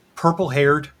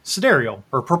purple-haired Siderial,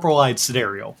 or purple-eyed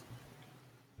Siderial,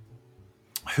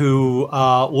 who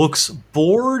looks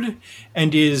bored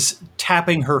and is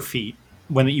tapping her feet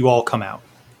when you all come out.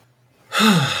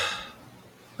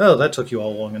 Well, that took you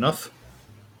all long enough.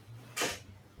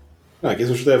 I guess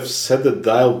we should have set the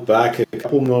dial back a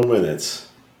couple more minutes.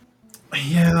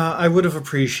 Yeah, I would have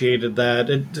appreciated that.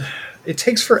 It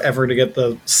takes forever to get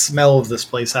the smell of this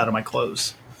place out of my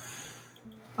clothes.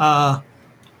 By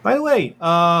the way,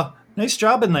 nice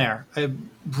job in there. I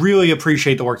really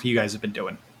appreciate the work that you guys have been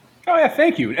doing. Oh yeah,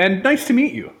 thank you, and nice to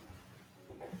meet you.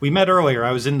 We met earlier.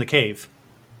 I was in the cave.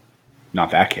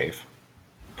 Not that cave.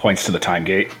 Points to the time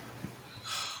gate.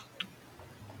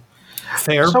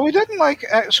 Fair. So we didn't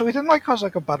cause a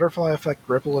butterfly effect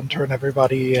ripple and turn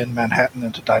everybody in Manhattan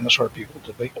into dinosaur people,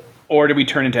 did we? Or did we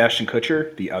turn into Ashton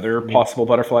Kutcher, the other possible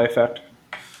butterfly effect?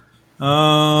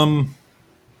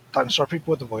 Dinosaur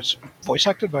people with the voice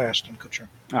acted by Ashton Kutcher.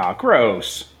 Ah,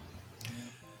 gross.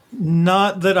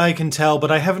 Not that I can tell,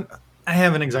 but I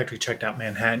haven't exactly checked out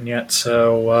Manhattan yet.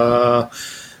 So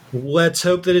let's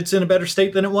hope that it's in a better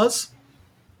state than it was.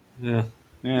 Yeah.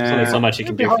 There's only so much you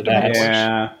can do for that.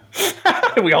 Yeah.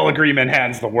 We all agree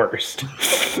Manhattan's the worst.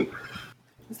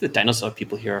 The dinosaur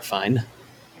people here are fine.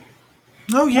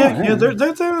 Oh yeah,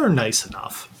 they're nice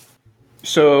enough.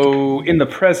 So, in the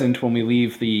present, when we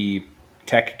leave the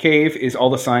tech cave, is all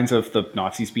the signs of the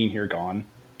Nazis being here gone?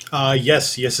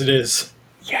 Yes, it is.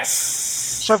 Yes.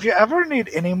 So if you ever need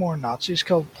any more Nazis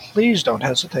killed, please don't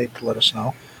hesitate to let us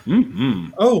know.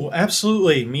 Mm-hmm. Oh,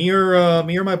 absolutely. Me or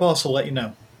my boss will let you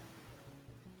know.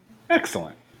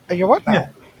 Excellent. Hey, you're what now?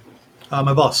 Yeah.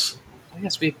 My boss. I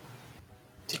guess we.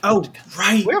 Oh,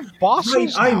 right. We have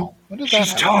bosses Right, now. When did that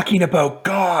She's happen? talking about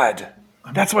God.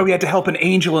 That's why we had to help an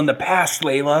angel in the past,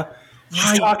 Layla.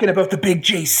 She's Right. talking about the big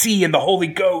JC and the Holy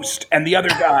Ghost and the other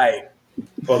guy.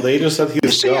 Well, they just said he You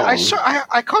was see, gone.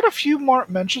 I caught a few more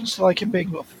mentions to him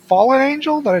being a fallen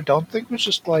angel that I don't think was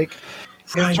just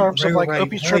in terms of like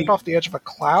Opie's tripped off the edge of a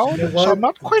cloud. You know what? So I'm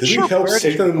not quite Did sure he help where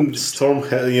Satan storm,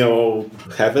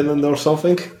 heaven or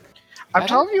something? I'm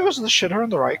telling you, it was the shitter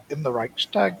in the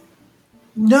Reichstag.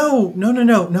 No. Now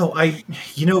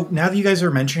that you guys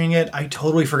are mentioning it, I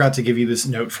totally forgot to give you this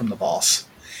note from the boss.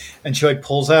 And she like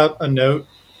pulls out a note,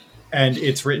 and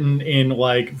it's written in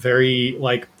like very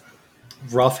like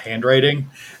rough handwriting,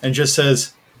 and just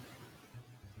says,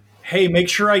 "Hey, make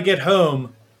sure I get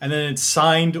home." And then it's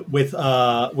signed with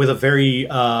a very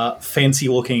fancy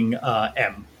looking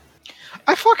M.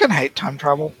 I fucking hate time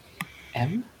travel.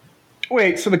 M?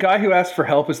 Wait, so the guy who asked for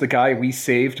help is the guy we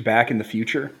saved back in the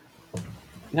future?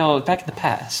 No, back in the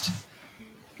past.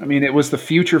 I mean, it was the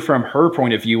future from her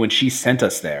point of view when she sent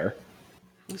us there.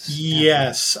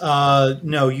 Yes.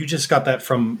 No, you just got that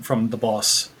from the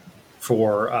boss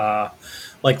for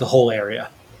like the whole area.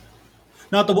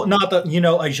 Not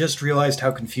the. I just realized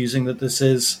how confusing that this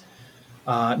is.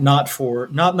 Not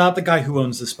the guy who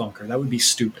owns this bunker. That would be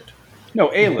stupid. No,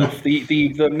 Aleph, the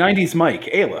 90s Mike,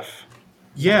 Aleph.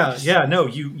 Yeah. No,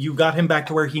 you got him back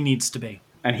to where he needs to be.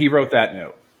 And he wrote that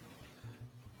note.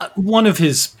 One of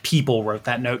his people wrote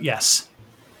that note. Yes.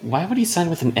 Why would he sign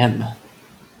with an M?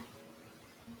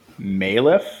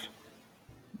 Malef?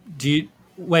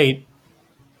 Wait?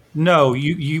 No,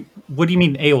 you. What do you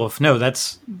mean, Aleph? No,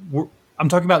 I'm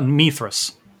talking about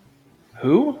Mithras.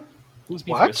 Who? Who's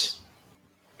What? Mithras?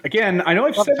 Again, I know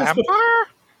I've said this before.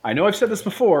 I know I've said this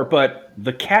before, but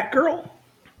the cat girl?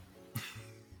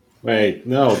 Wait,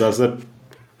 no, that's the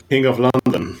King of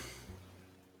London.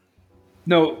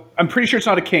 No, I'm pretty sure it's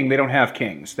not a king. They don't have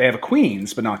kings. They have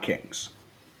queens, but not kings.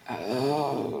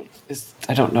 Oh,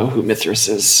 I don't know who Mithras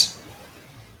is.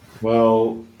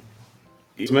 Well,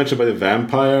 he's mentioned by the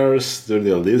vampires during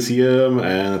the Elysium,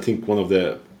 and I think one of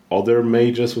the other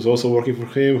mages was also working for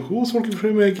him. Who was working for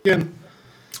him again?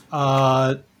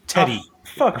 Teddy.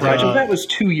 Fuck, Rigel, that was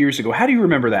 2 years ago. How do you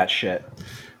remember that shit?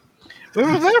 We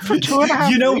were there for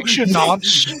 2.5 weeks, you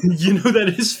nonce. You know,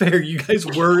 that is fair. You guys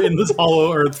were in this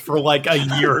Hollow Earth for like a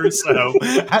year or so.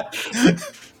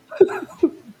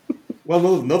 Well,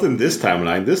 no, not in this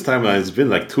timeline. This timeline has been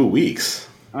like 2 weeks.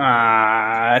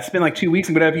 It's been like 2 weeks.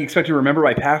 I'm going to be expected to remember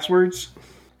my passwords.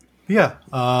 Yeah.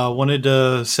 Wanted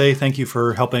to say thank you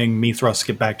for helping Mithras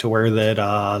get back to where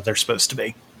that they're supposed to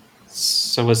be.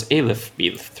 So was Aleph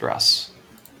Mithras?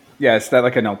 Yeah, is that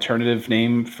like an alternative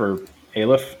name for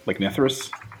Aleph, like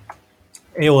Mithras?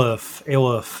 Aleph.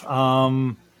 Yeah.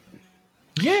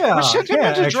 We sent him into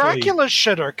actually. Dracula's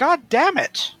shitter. God damn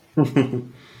it.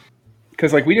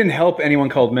 Because like we didn't help anyone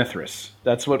called Mithras.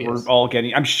 That's what Yes. we're all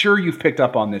getting. I'm sure you've picked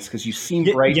up on this because you seem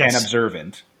bright yes. and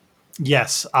observant.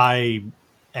 Yes, I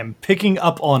am picking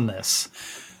up on this.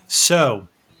 So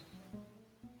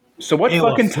what Aleph,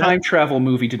 fucking that- time travel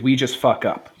movie did we just fuck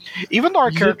up? Even though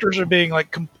our characters are being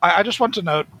like, I just want to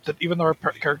note that even though our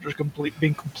characters are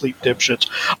being complete dipshits,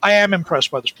 I am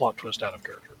impressed by this plot twist out of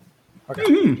character.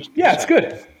 Okay, Yeah, it's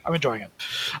good. I'm enjoying it.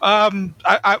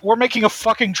 We're making a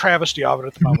fucking travesty of it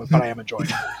at the moment, but I am enjoying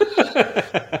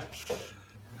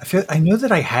it. I know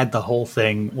that I had the whole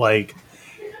thing like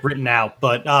written out,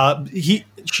 but she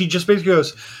just basically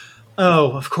goes,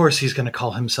 "Oh, of course he's going to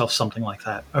call himself something like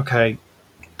that." Okay,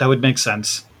 that would make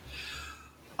sense.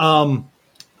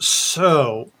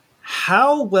 So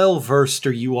how well versed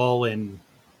are you all in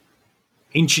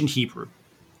ancient Hebrew?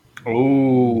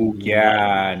 Oh,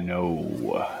 yeah,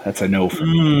 no. That's a no for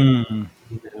me.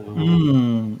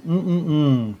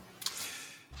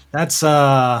 That's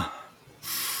oh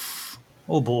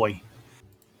boy.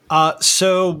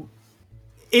 So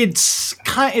it's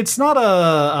not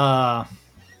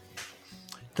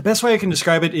the best way I can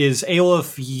describe it is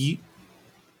Aleph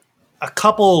a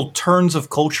couple turns of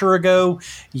culture ago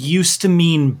used to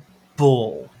mean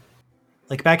bull.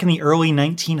 Like back in the early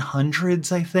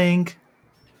 1900s, I think.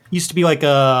 Used to be like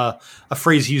a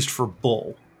phrase used for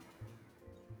bull.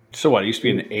 So what? It used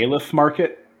to be an Aleph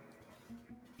market?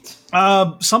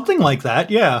 Something like that,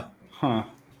 yeah. Huh.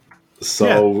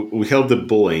 So we helped the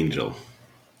bull angel.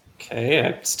 Okay,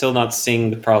 I'm still not seeing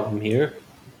the problem here.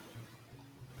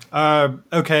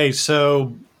 Okay,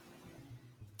 so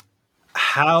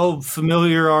how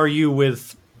familiar are you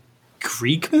with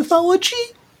Greek mythology?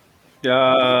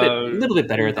 A little bit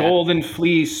better at that. Golden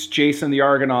Fleece, Jason the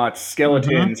Argonaut,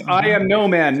 skeletons. I am no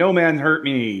man hurt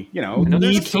me. You know,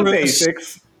 there's the key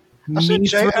basics. I've seen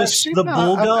Mithras, the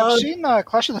bull I've god? seen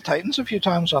Clash of the Titans a few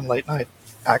times on late night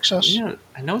access. Yeah,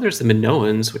 I know there's the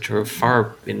Minoans, which are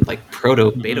far in like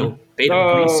beta Greece.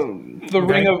 The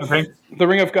ring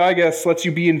of Gyges lets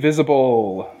you be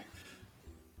invisible.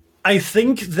 I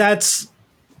think that's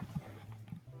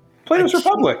Plato's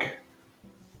Republic.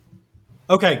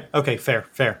 Okay,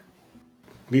 fair.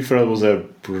 Mithra was a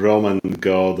Roman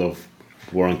god of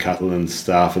war and cattle and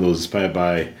stuff, and was inspired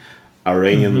by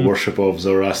Iranian worship of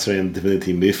Zoroastrian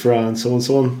divinity Mithra and so on and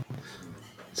so on.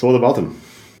 So what about him?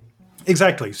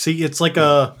 Exactly. See, it's like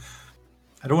I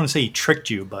don't want to say he tricked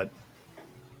you, but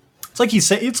it's like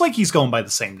he's going by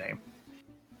the same name.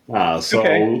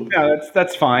 Okay, yeah,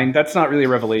 that's fine. That's not really a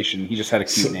revelation. He just had a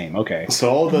cute name. Okay. So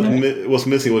all that was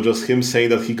missing was just him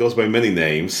saying that he goes by many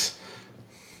names,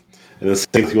 and then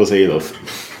saying he was Adolf.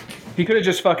 He could have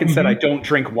just fucking said, "I don't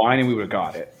drink wine," and we would have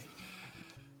got it.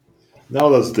 Now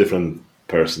that's a different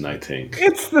person, I think.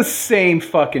 It's the same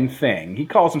fucking thing. He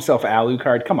calls himself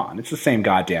Alucard. Come on, it's the same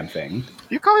goddamn thing.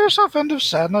 You call yourself End of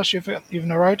Sadness? You've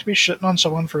no right to be shitting on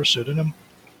someone for a pseudonym.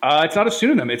 It's not a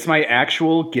pseudonym. It's my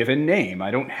actual given name.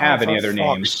 I don't have any other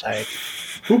names.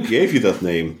 Who gave you that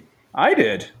name? I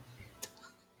did.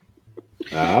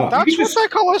 Ah. That's what they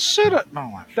call a pseudonym.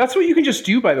 No, That's what you can just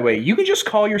do, by the way. You can just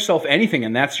call yourself anything,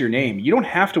 and that's your name. You don't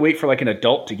have to wait for like an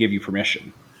adult to give you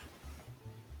permission.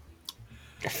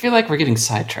 I feel like we're getting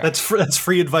sidetracked. That's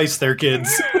free advice there,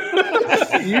 kids.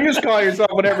 You just call yourself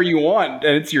whatever you want,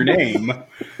 and it's your name.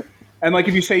 And like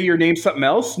if you say your name's something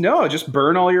else, no, just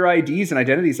burn all your IDs and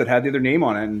identities that had the other name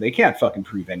on it, and they can't fucking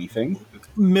prove anything.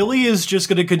 Millie is just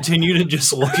going to continue to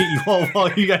just look at you all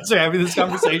while you guys are having this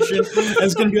conversation. And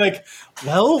it's going to be like,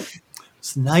 well,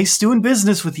 it's nice doing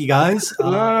business with you guys. No,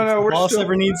 if the we're boss still-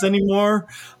 ever needs any more,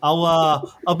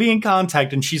 I'll be in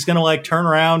contact. And she's going to like turn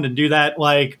around and do that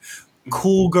like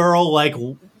cool girl like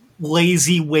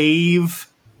lazy wave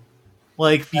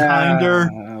like behind her.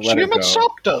 Let she her go.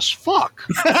 soaked us. Fuck.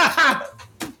 You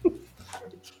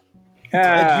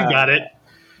got it.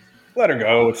 Let her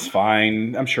go. It's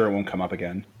fine. I'm sure it won't come up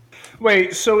again.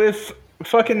 Wait, so if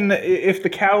the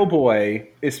cowboy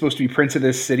is supposed to be prince of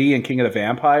this city and king of the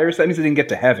vampires, that means he didn't get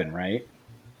to heaven, right?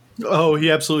 Oh, he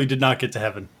absolutely did not get to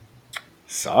heaven.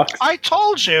 Sucks. I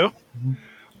told you.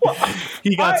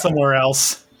 He got somewhere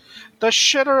else. The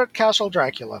shitter at Castle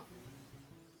Dracula.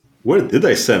 Where did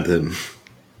I send him?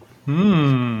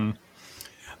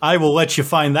 I will let you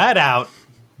find that out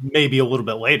maybe a little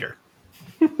bit later.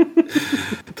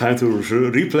 Time to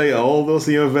replay all those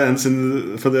events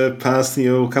for the past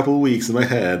couple of weeks in my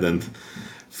head and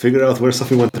figure out where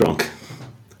something went wrong,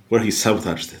 where he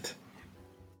sabotaged it.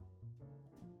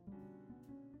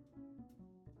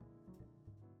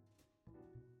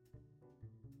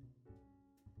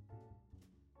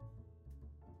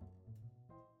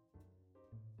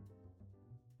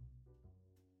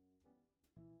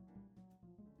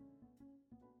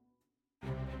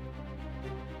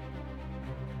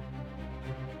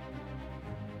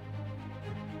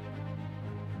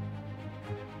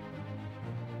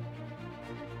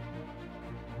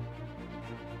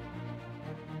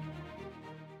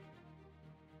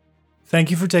 Thank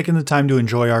you for taking the time to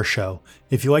enjoy our show.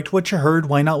 If you liked what you heard,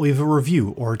 why not leave a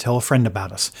review or tell a friend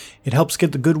about us? It helps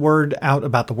get the good word out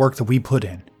about the work that we put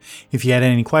in. If you had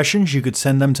any questions, you could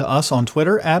send them to us on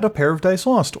Twitter at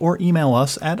 @ApairOfDiceLost or email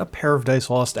us at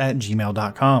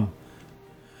 @ApairOfDiceLost@gmail.com.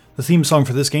 The theme song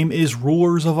for this game is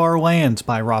Rulers of Our Lands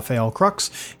by Raphael Crux,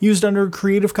 used under a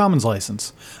Creative Commons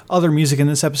license. Other music in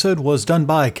this episode was done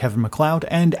by Kevin MacLeod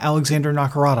and Alexander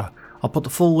Nakarada. I'll put the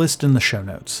full list in the show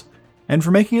notes. And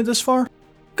for making it this far,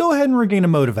 go ahead and regain a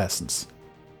Motive Essence.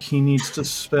 He needs to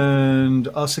spend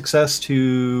a success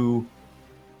to...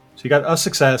 So he got a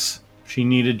success. She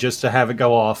needed just to have it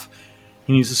go off.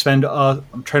 He needs to spend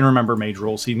I'm trying to remember mage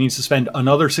rules. He needs to spend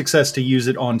another success to use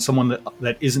it on someone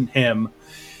that isn't him.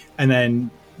 And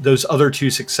then those other two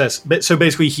success... So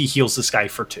basically he heals this guy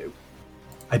for 2.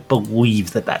 I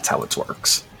believe that's how it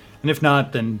works. And if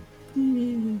not, then...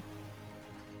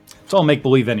 It's all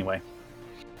make-believe anyway.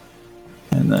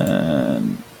 And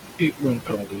then... 8 wound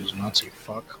penalties, Nazi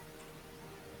fuck.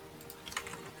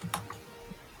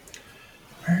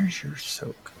 Where's your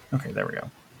soak? Okay, there we go.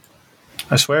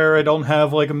 I swear I don't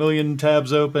have like a million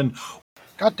tabs open.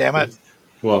 God damn it.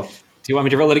 Well, Do you want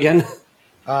me to roll it again?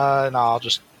 No, I'll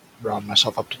just round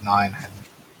myself up to 9 and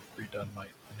redone my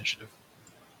initiative.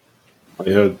 I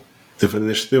heard different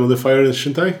initiative on the fire in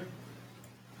Shintai.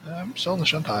 I'm still in the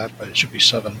Shintai, but it should be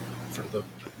 7 for the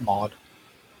mod.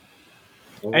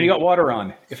 And you got water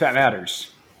on, if that matters.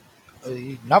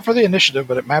 Not for the initiative,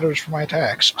 but it matters for my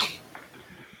attacks.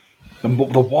 The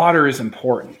water is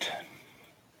important.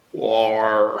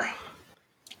 War.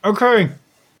 Okay.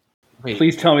 Wait,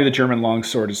 Please tell me the German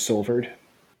longsword is silvered.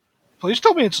 Please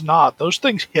tell me it's not. Those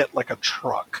things hit like a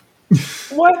truck.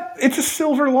 What? It's a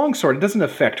silver longsword. It doesn't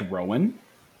affect Rowan.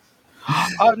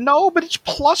 No, but it's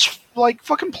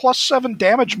fucking plus 7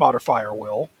 damage modifier,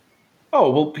 Will.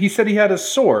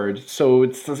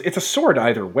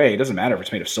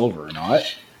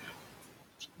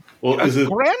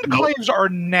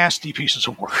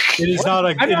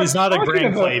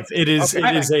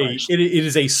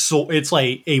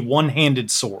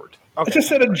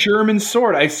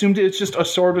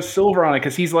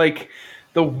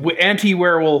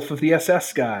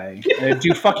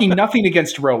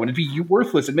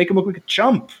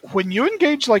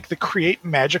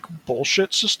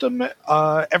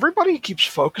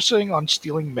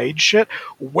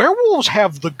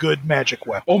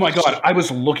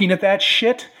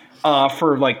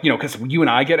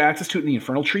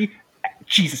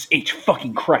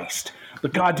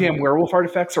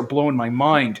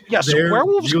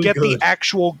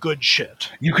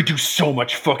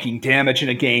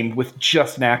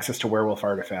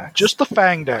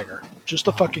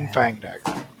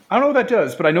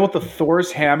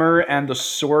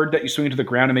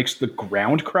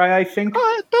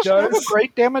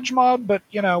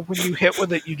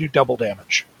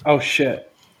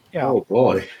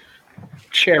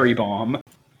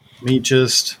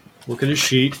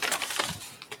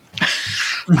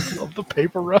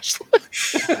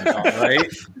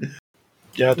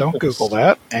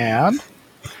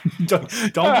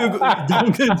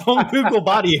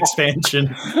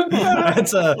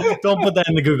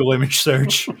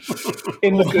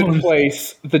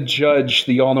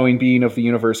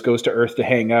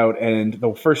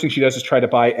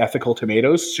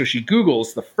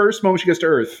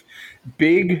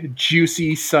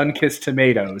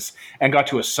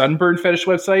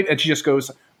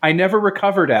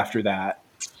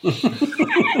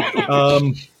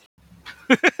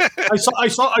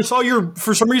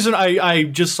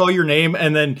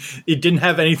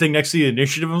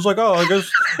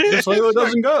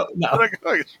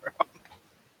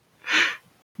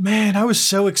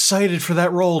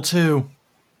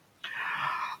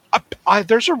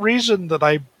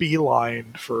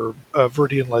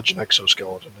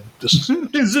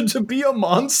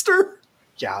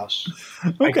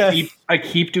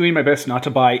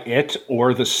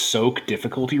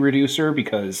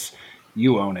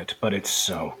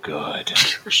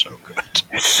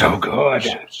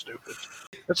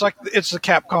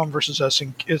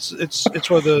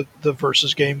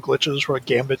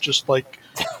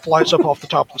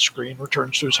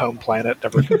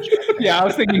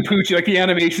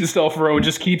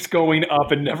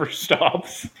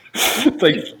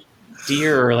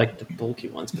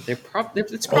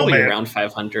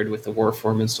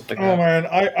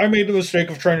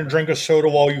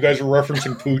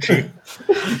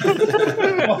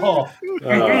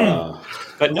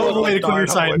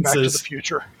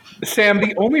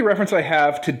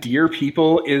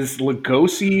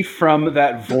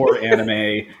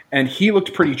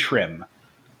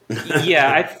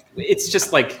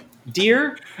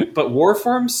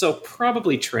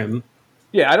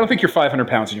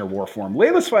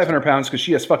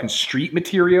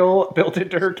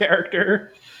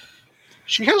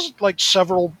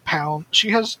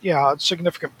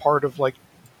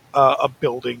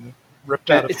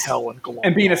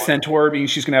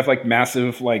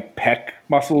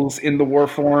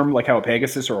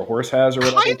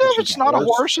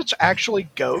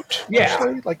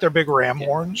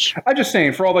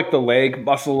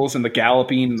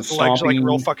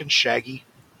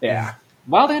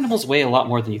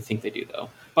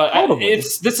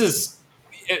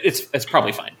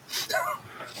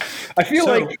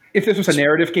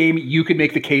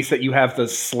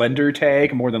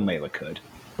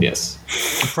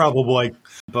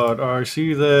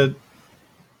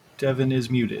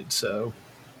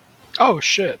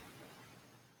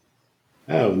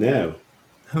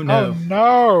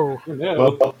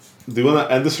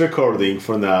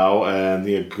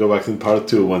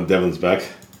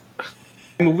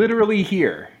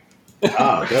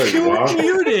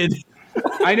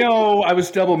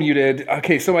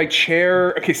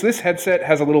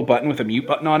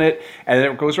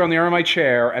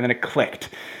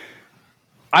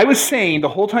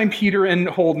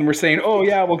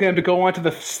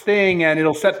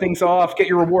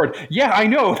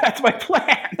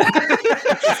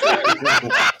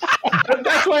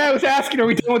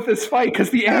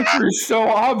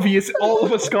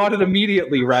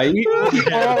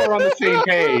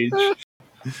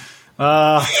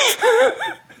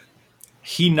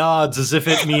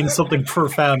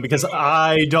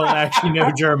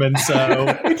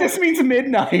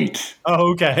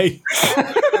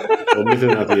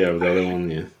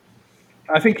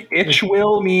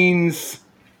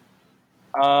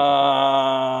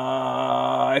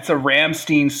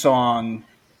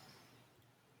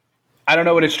 I don't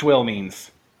know what Ishtwil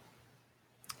means.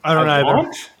 I don't know either.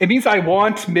 Want? It means I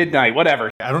want midnight,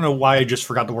 whatever. I don't know why I just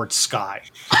forgot the word sky.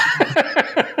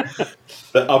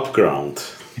 The upground.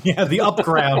 Yeah, the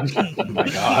upground. Oh my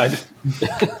god.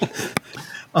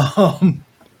 um,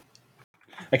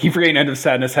 I keep forgetting End of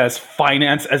Sadness has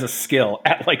finance as a skill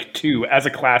at like 2 as a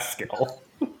class skill.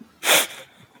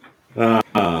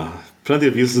 Plenty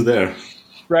of uses there.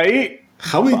 Right?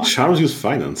 How many charms use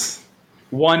finance?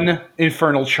 1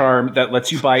 infernal charm that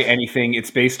lets you buy anything. It's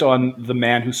based on the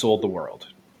man who sold the world.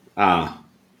 The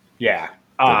Yeah.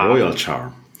 royal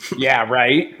charm. Yeah,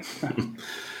 right?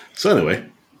 So anyway.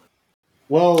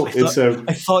 Well,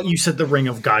 I thought you said the Ring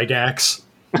of Gygax.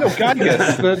 No,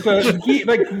 Gygas.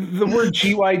 The word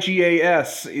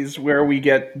Gygas is where we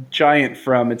get giant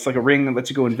from. It's like a ring that lets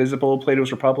you go invisible.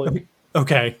 Plato's Republic.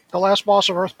 Okay. The last boss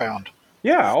of Earthbound.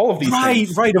 Yeah, all of these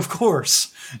things. Right, of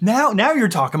course. Now you're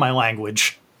talking my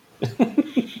language.